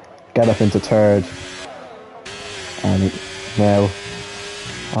 get up into third, and now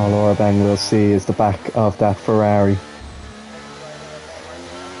all Orban will see is the back of that Ferrari.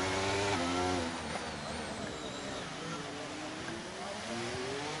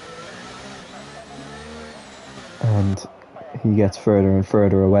 And he gets further and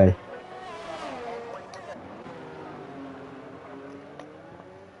further away.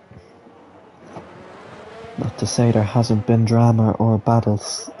 Not to say there hasn't been drama or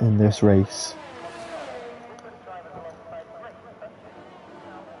battles in this race.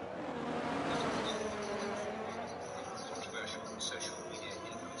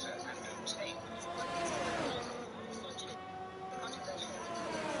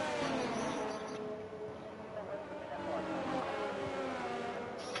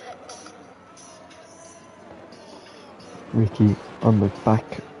 Ricky on the back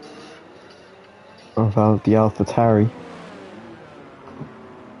of the AlphaTauri,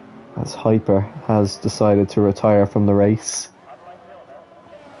 as Hyper has decided to retire from the race,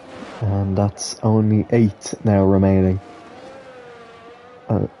 and that's only 8 now remaining.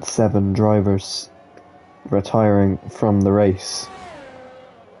 7 drivers retiring from the race.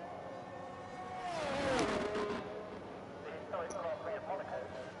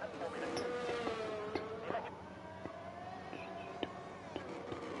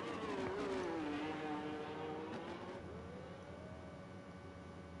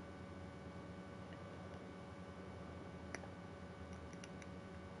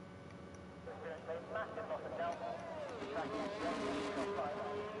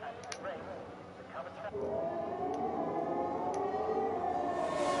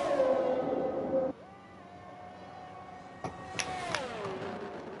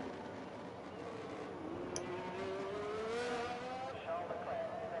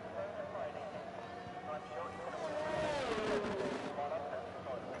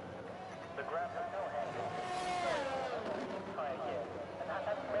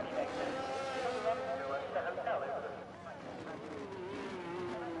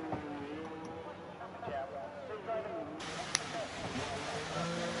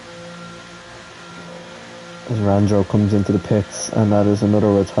 As Randro comes into the pits, and that is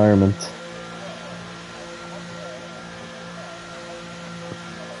another retirement.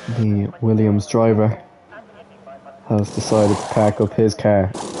 The Williams driver has decided to pack up his car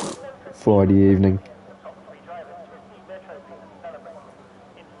for the evening,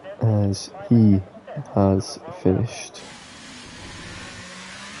 as he has finished.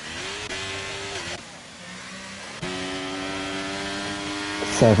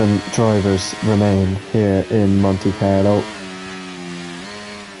 Seven drivers remain here in Monte Carlo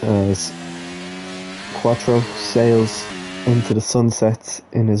as Quattro sails into the sunset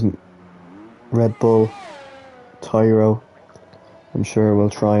in his Red Bull Tyro. I'm sure we'll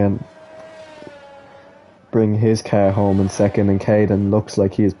try and bring his car home in second, and Caden looks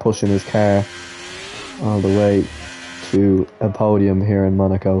like he is pushing his car all the way to a podium here in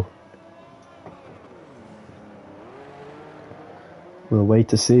Monaco. We'll wait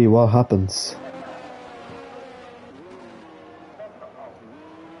to see what happens.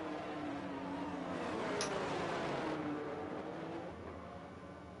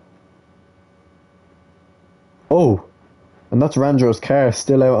 Oh, and that's Randro's car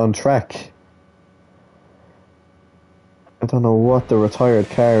still out on track. I don't know what the retired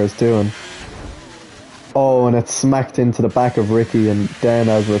car is doing. Oh, and it smacked into the back of Ricky and then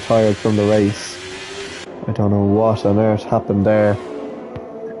has retired from the race. I don't know what on earth happened there.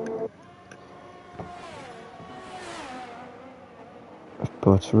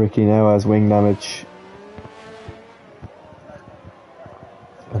 But Ricky now has wing damage.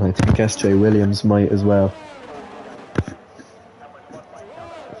 And I think SJ Williams might as well.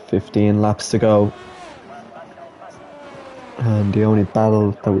 15 laps to go. And the only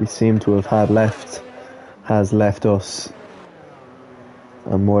battle that we seem to have had left has left us.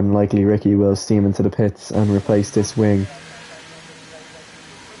 And more than likely Ricky will steam into the pits and replace this wing.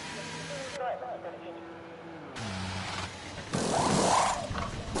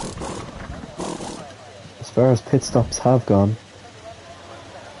 As far as pit stops have gone,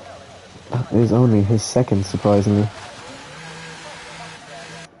 that is only his second, surprisingly.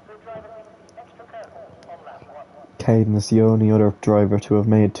 Caden is the only other driver to have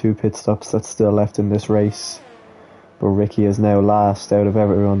made 2 pit stops that's still left in this race. But Ricky is now last out of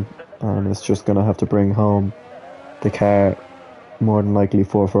everyone and is just going to have to bring home the car, more than likely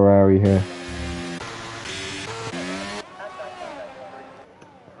for Ferrari here.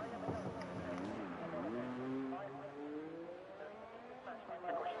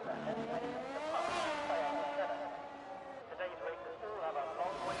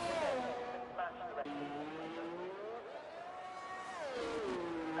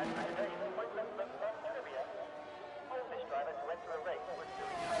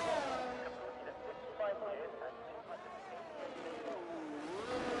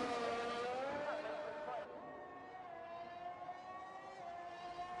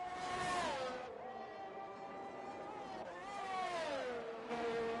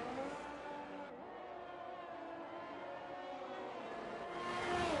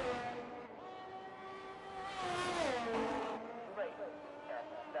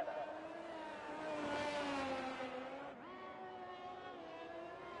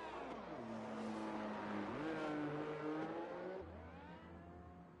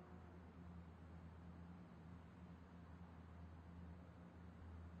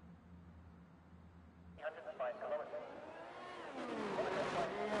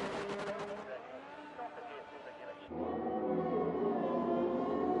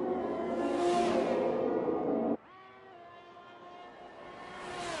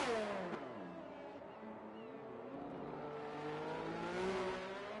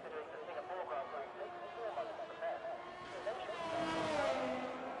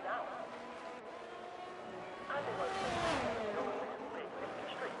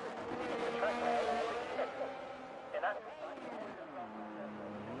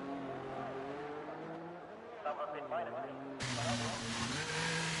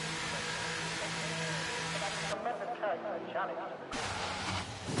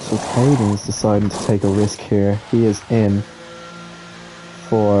 So Caden is deciding to take a risk here. He is in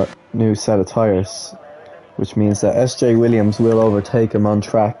for a new set of tyres, which means that SJ Williams will overtake him on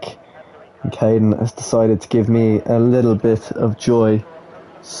track. And Caden has decided to give me a little bit of joy,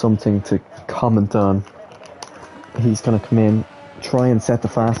 something to comment on. He's going to come in, try and set the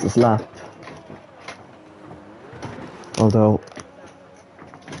fastest lap. Although,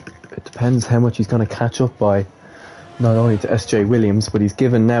 it depends how much he's going to catch up by. Not only to SJ Williams, but he's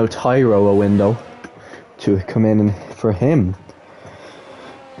given now Tyro a window to come in and for him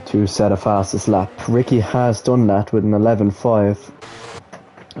to set a fastest lap. Ricky has done that with an 11.5.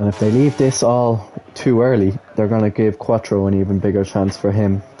 And if they leave this all too early, they're going to give Quattro an even bigger chance for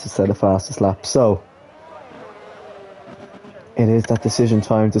him to set a fastest lap. So, it is that decision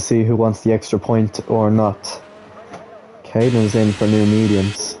time to see who wants the extra point or not. Caden's in for new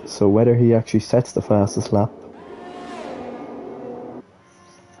mediums, so whether he actually sets the fastest lap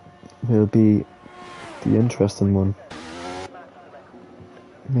will be the interesting one.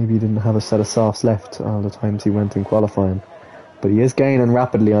 Maybe he didn't have a set of softs left all the times he went in qualifying. But he is gaining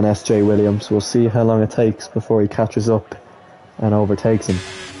rapidly on SJ Williams. We'll see how long it takes before he catches up and overtakes him.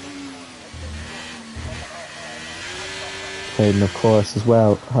 Caden, of course, as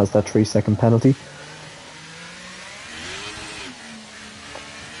well, has that 3-second penalty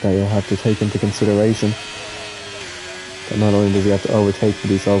that you'll have to take into consideration. But not only does he have to overtake,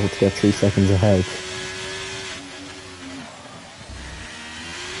 but he's also to get 3 seconds ahead.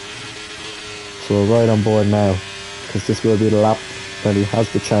 So we're right on board now, because this will be the lap that he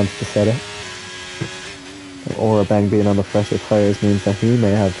has the chance to set it. Orabang being on the fresher tyres means that he may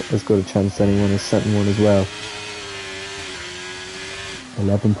have as good a chance as anyone as setting one as well.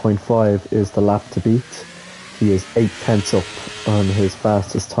 11.5 is the lap to beat. He is 8 tenths up on his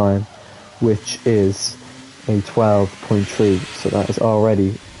fastest time, which is a 12.3, so that is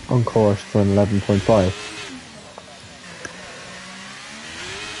already on course for an 11.5.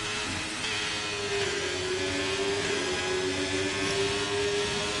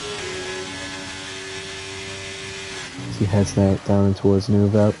 He heads now down towards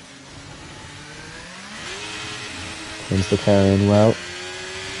Nouvelle. Turns the car in well.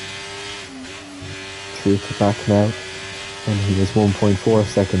 Through to back now, and he was 1.4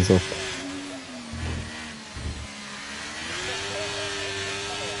 seconds up.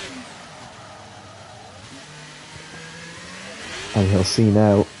 And he'll see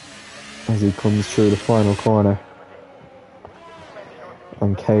now as he comes through the final corner.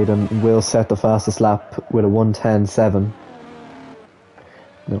 And Caden will set the fastest lap with a 1:10.7.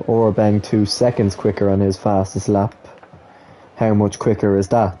 Now Orabang 2 seconds quicker on his fastest lap. How much quicker is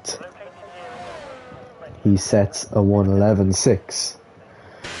that? He sets a 1:11.6.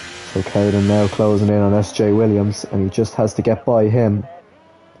 So Caden now closing in on SJ Williams, and he just has to get by him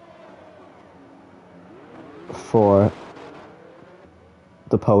for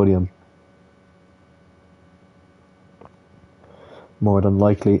the podium. More than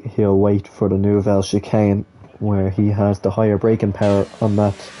likely he'll wait for the Nouvelle chicane, where he has the higher braking power on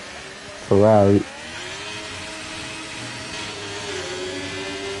that Ferrari. I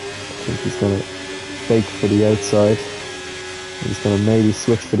think he's going to fake for the outside. He's going to maybe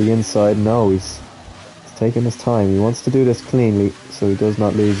switch for the inside. No, he's taking his time. He wants to do this cleanly so he does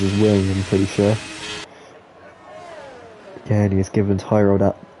not lose his wing, I'm pretty sure. Again, he's given Tyro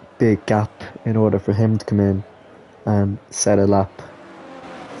that big gap in order for him to come in and set a lap.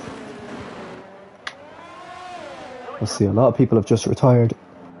 We'll see, a lot of people have just retired.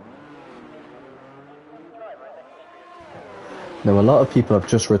 Now, a lot of people have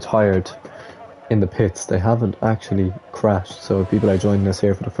just retired in the pits. They haven't actually crashed. So if people are joining us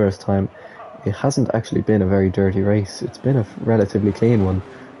here for the first time, it hasn't actually been a very dirty race. It's been a relatively clean one.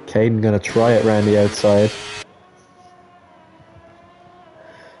 Caden going to try it around the outside.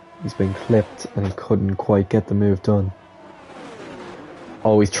 He's been clipped and he couldn't quite get the move done.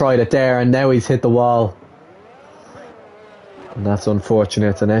 Oh, he's tried it there and now he's hit the wall. And that's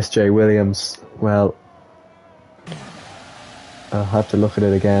unfortunate. And SJ Williams, well, I'll have to look at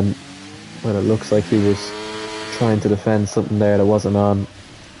it again. But it looks like he was trying to defend something there that wasn't on.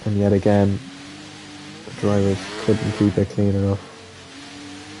 And yet again, the drivers couldn't keep it clean enough.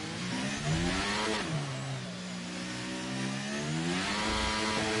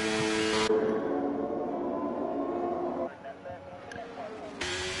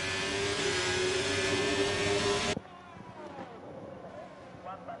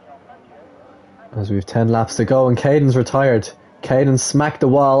 As we have 10 laps to go and Caden's retired. Caden smacked the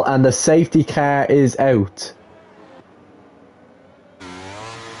wall and the safety car is out.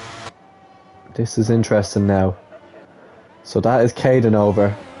 This is interesting now. So that is Caden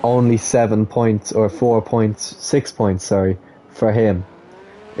over. Only 7 points, or 4 points, 6 points, sorry, for him.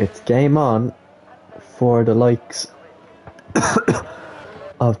 It's game on for the likes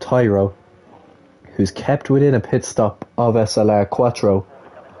of Tyro, who's kept within a pit stop of SLR Quattro.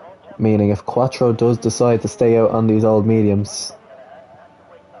 Meaning if Quattro does decide to stay out on these old mediums,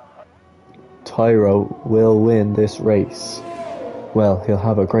 Tyro will win this race. Well, he'll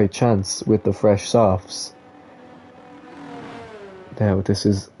have a great chance with the fresh softs. Now, this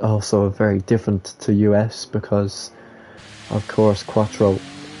is also very different to US because, of course, Quattro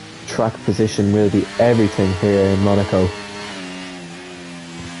track position will be everything here in Monaco.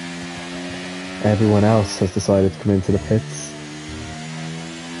 Everyone else has decided to come into the pits.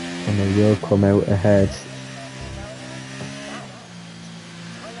 And they will come out ahead.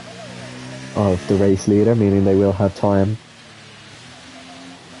 of the race leader, meaning they will have time.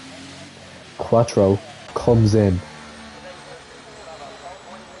 Quattro comes in.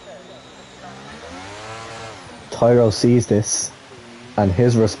 Tyro sees this, and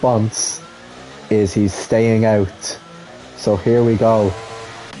his response is he's staying out. So here we go.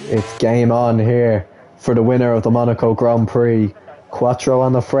 It's game on here for the winner of the Monaco Grand Prix. Quattro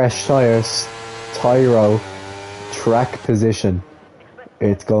on the fresh tyres. Tyro track position.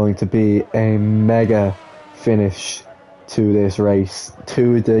 It's going to be a mega finish to this race,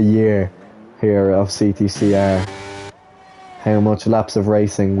 to the year here of CTCR. How much laps of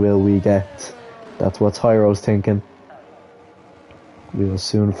racing will we get? That's what Tyro's thinking. We will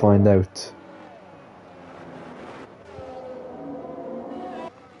soon find out.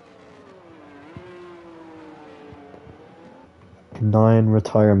 Nine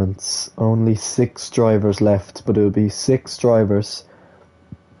retirements, only 6 drivers left, but it will be 6 drivers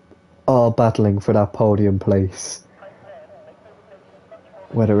all battling for that podium place.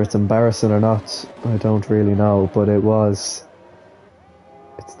 Whether it's embarrassing or not, I don't really know, but it's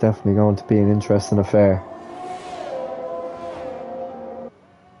definitely going to be an interesting affair.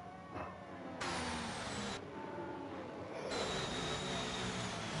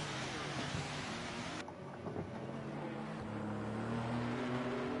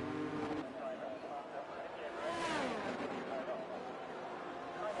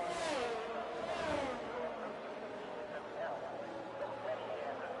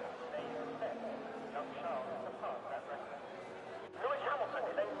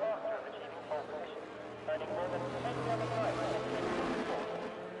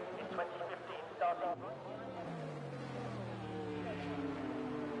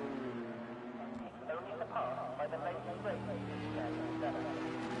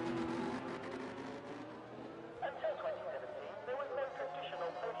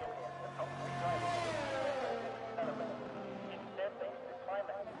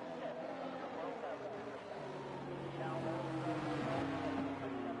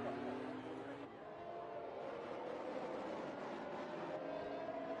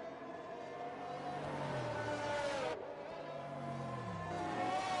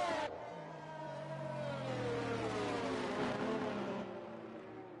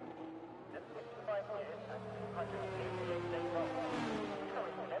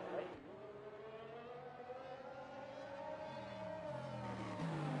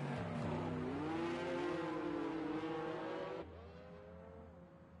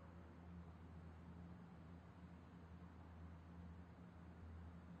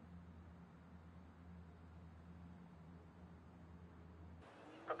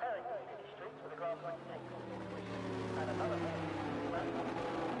 Preparing the city streets for the Grand Prix and another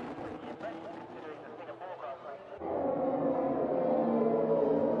with the investment considering the Singapore Grand Prix.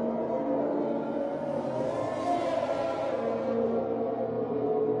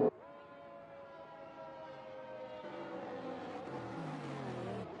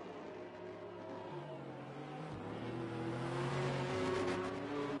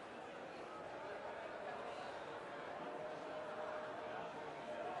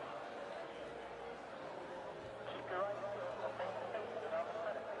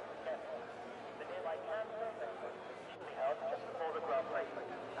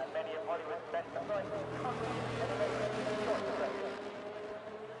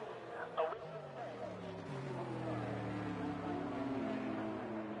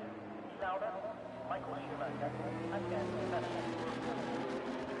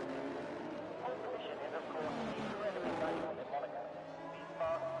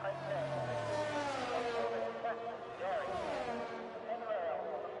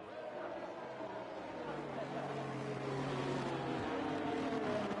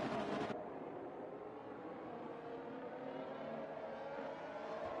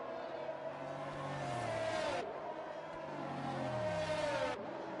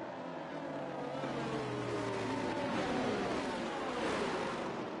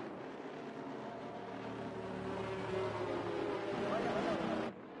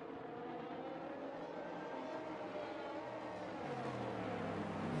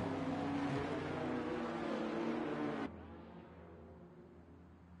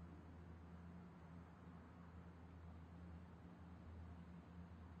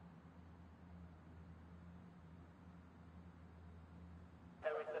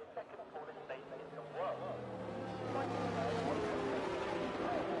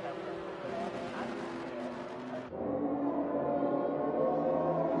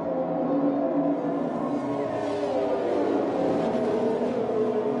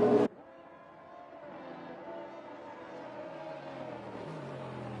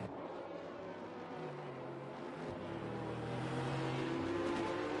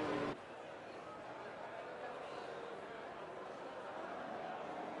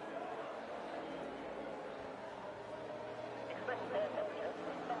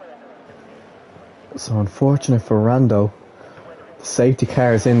 So unfortunate for Rando. The safety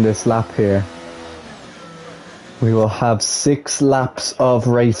car is in this lap here. We will have 6 laps of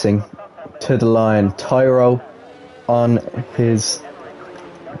racing to the line. Tyro on his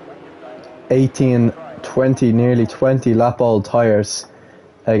 18, 20, nearly 20 lap old tyres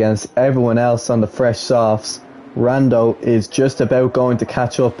against everyone else on the fresh softs. Rando is just about going to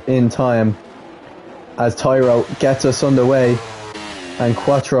catch up in time as Tyro gets us underway, and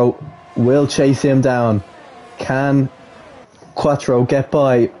Quattro will chase him down. Can Quattro get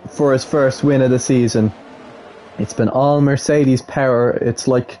by for his first win of the season? It's been all Mercedes power. It's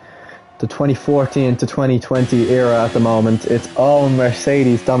like the 2014 to 2020 era at the moment. It's all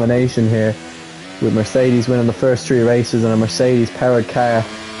Mercedes domination here, with Mercedes winning the first 3 races and a Mercedes powered car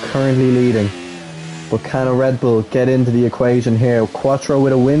currently leading. But can a Red Bull get into the equation here? Quattro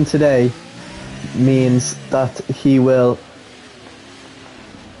with a win today means that he will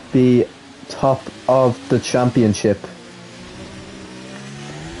be top of the championship.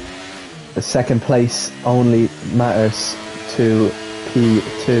 The second place only matters to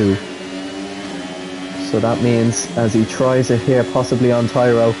P2. So that means as he tries it here, possibly on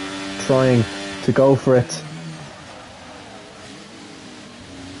Tyro, trying to go for it.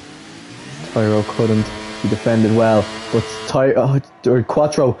 Tyro couldn't. He defended well, but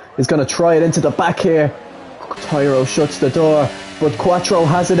Quattro is going to try it into the back here. Tyro shuts the door, but Quattro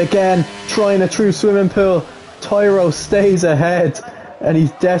has it again, trying a true swimming pool. Tyro stays ahead, and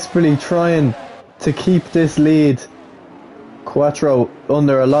he's desperately trying to keep this lead. Quattro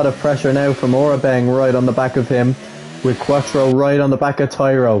under a lot of pressure now from Orabeng right on the back of him, with Quattro right on the back of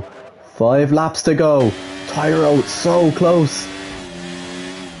Tyro. 5 laps to go. Tyro so close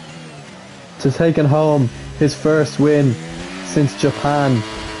to taking home his first win since Japan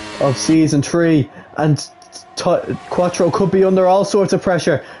of season 3, and Quattro could be under all sorts of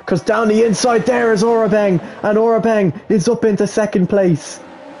pressure, because down the inside there is Orabeng, and Orabeng is up into second place.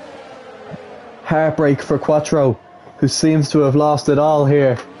 Heartbreak for Quattro, who seems to have lost it all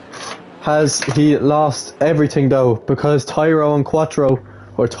here. Has he lost everything though? Because Tyro and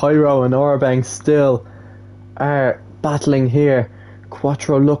Orabeng still are battling here.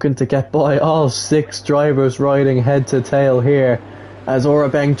 Quattro looking to get by all 6 drivers riding head to tail here, as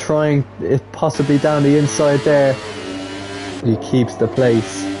Orabeng trying it possibly down the inside there. He keeps the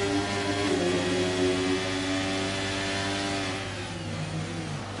place.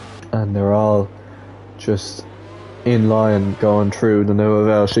 And they're all just in line going through the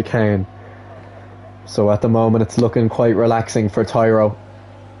Nouvelle chicane. So at the moment it's looking quite relaxing for Tyro.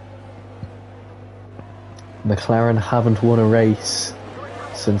 McLaren haven't won a race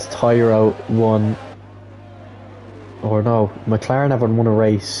since Tyro won, or no, McLaren haven't won a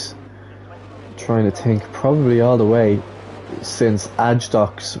race, I'm trying to think, probably all the way since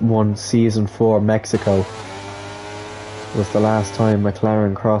Ajdox won season 4 Mexico was the last time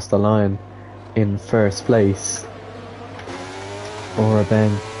McLaren crossed the line in first place.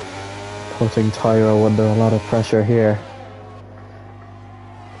 Orabeng putting Tyro under a lot of pressure here,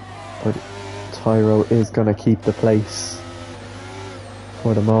 but Tyro is going to keep the place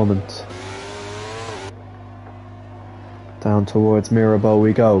for the moment. Down towards Mirabeau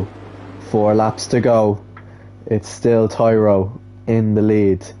we go. 4 laps to go. It's still Tyro in the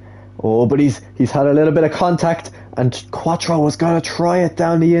lead. Oh, but he's had a little bit of contact, and Quattro was going to try it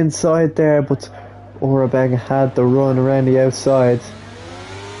down the inside there, but Orabeng had the run around the outside.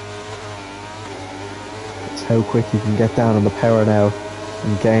 It's how quick you can get down on the power now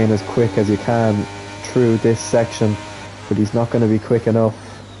and gain as quick as you can through this section, but he's not going to be quick enough.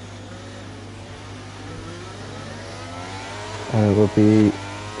 And it will be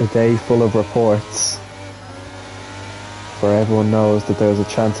a day full of reports, for everyone knows that there's a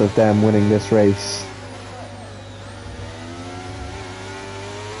chance of them winning this race.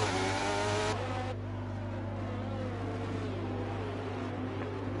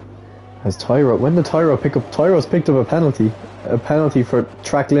 As when the Tyro's picked up a penalty for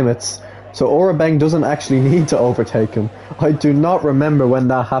track limits, so Orabeng doesn't actually need to overtake him. I do not remember when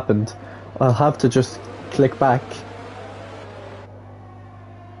that happened. I'll have to just click back.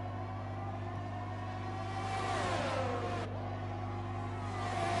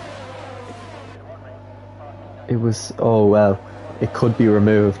 It was, oh well, it could be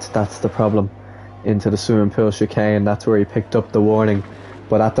removed, that's the problem. Into the swimming pool chicane, that's where he picked up the warning.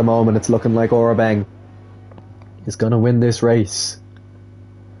 But at the moment it's looking like Orabeng is going to win this race.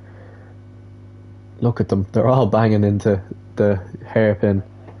 Look at them, they're all banging into the hairpin.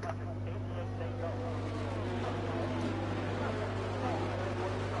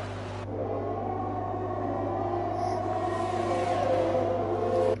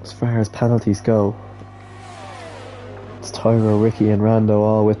 As far as penalties go, Tyro, Ricky and Rando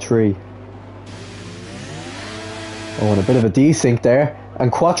all with 3. Oh, and a bit of a desync there.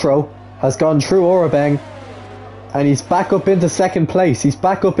 And Quattro has gone through Orabang. And he's back up into second place. He's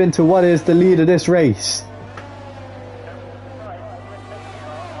back up into what is the lead of this race.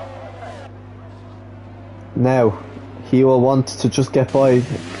 Now, he will want to just get by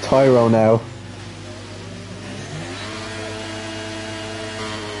Tyro now.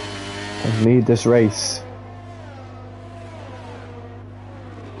 And lead this race.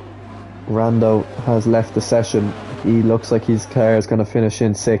 Rando has left the session. He looks like his car is going to finish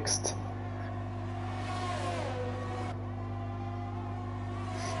in 6th.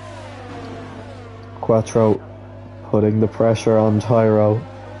 Quattro putting the pressure on Tyro.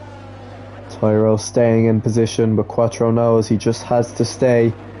 Tyro staying in position, but Quattro knows he just has to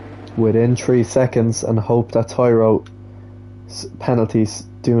stay within 3 seconds and hope that Tyro's penalties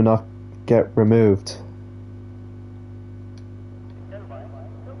do not get removed.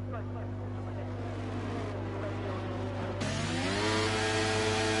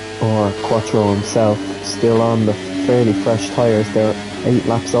 Or Quattro himself, still on the fairly fresh tyres. They're 8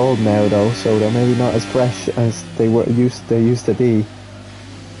 laps old now though, so they're maybe not as fresh as they used to be.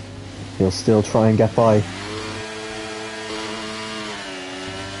 He'll still try and get by.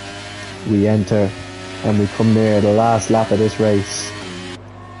 We enter and we come near the last lap of this race.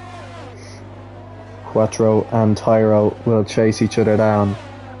 Quattro and Tyro will chase each other down.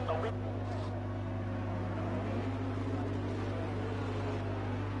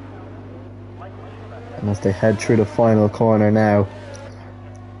 And as they head through the final corner now,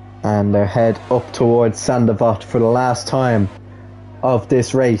 and they head up towards Sandoval for the last time of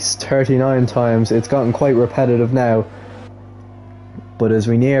this race, 39 times. It's gotten quite repetitive now, but as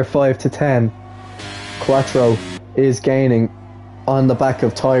we near 5 to 10, Quattro is gaining on the back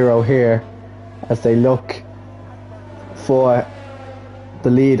of Tyro here as they look for the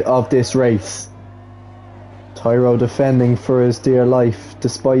lead of this race. Tyro defending for his dear life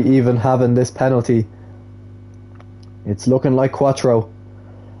despite even having this penalty. It's looking like Quattro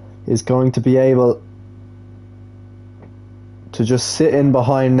is going to be able to just sit in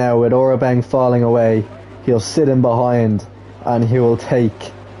behind now with Orabang falling away. He'll sit in behind and he will take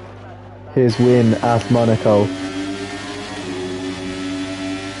his win at Monaco.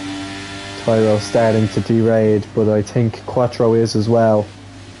 Tyro starting to derate, but I think Quattro is as well.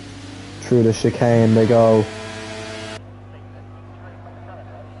 Through the chicane they go.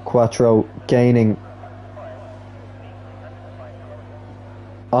 Quattro gaining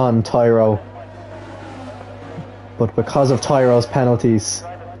on Tyro, but because of Tyro's penalties,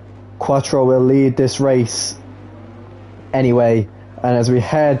 Quattro will lead this race anyway. And as we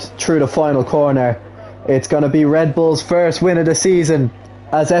head through the final corner, it's going to be Red Bull's first win of the season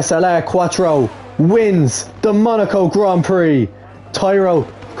as SLR Quattro wins the Monaco Grand Prix. Tyro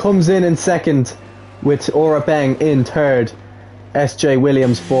comes in second with Orabang in 3rd, SJ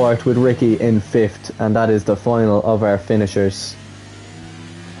Williams 4th with Ricky in 5th, and that is the final of our finishers.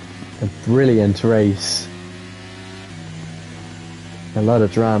 A brilliant race. A lot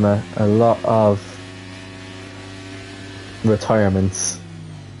of drama, a lot of retirements.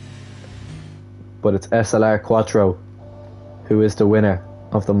 But it's SLR Quattro who is the winner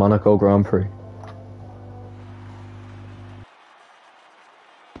of the Monaco Grand Prix.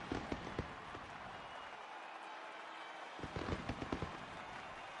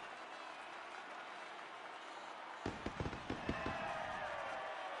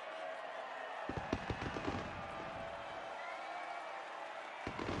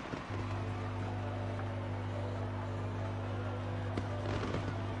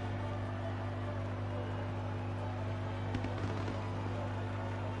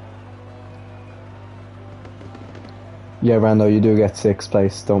 Yeah, Rando, you do get 6th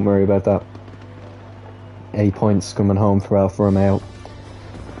place, don't worry about that. 8 points coming home for Alfa Romeo.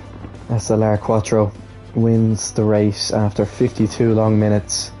 SLR Quattro wins the race after 52 long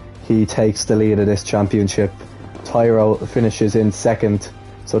minutes. He takes the lead of this championship. Tyro finishes in 2nd.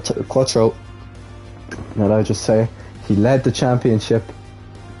 So Quattro, now I'll just say, he led the championship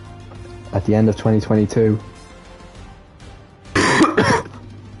at the end of 2022.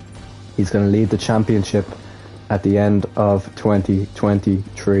 He's going to lead the championship at the end of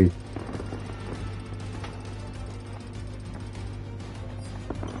 2023.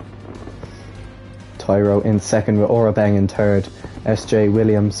 Tyro in 2nd with Orabang in 3rd, SJ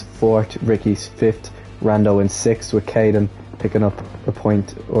Williams 4th, Ricky's 5th, Rando in 6th with Caden picking up a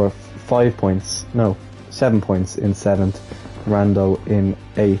point, or 5 points, no, 7 points in 7th, Rando in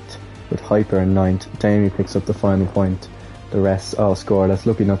 8th with Hyper in 9th, Damie picks up the final point, the rest all scoreless.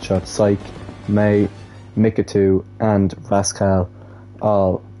 Lucky Nutshot, Psych, May, Mika 2 and Rascal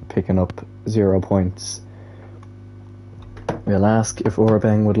all picking up 0 points. We'll ask if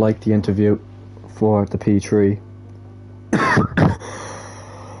Orbang would like the interview for the P3.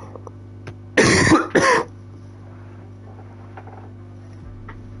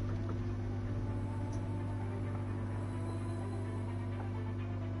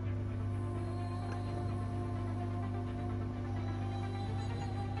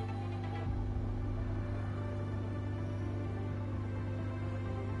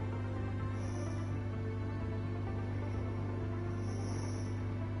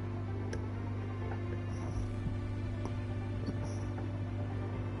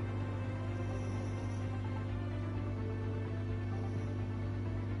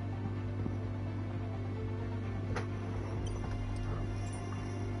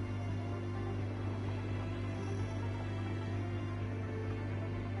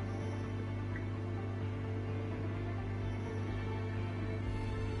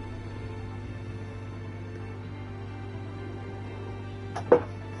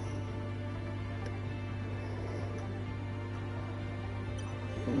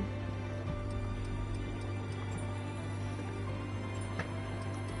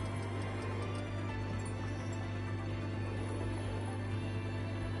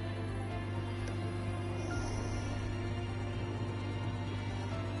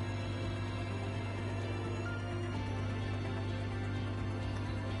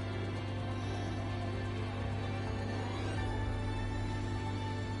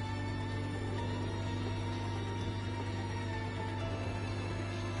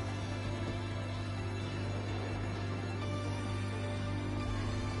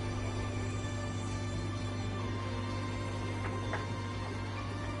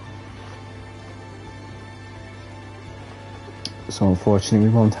 So unfortunately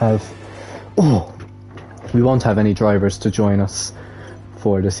we won't have any drivers to join us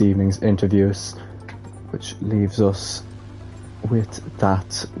for this evening's interviews, which leaves us with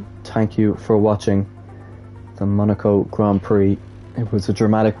that. Thank you for watching the Monaco Grand Prix. It was a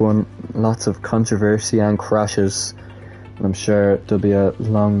dramatic one, lots of controversy and crashes, and I'm sure there'll be a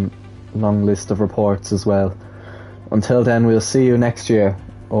long list of reports as well. Until then, we'll see you next year,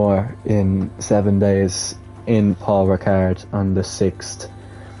 or in 7 days, in Paul Ricard on the 6th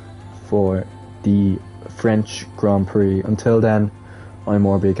for the French Grand Prix. Until then, I'm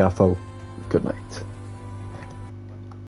Orby Gaffo. Good night.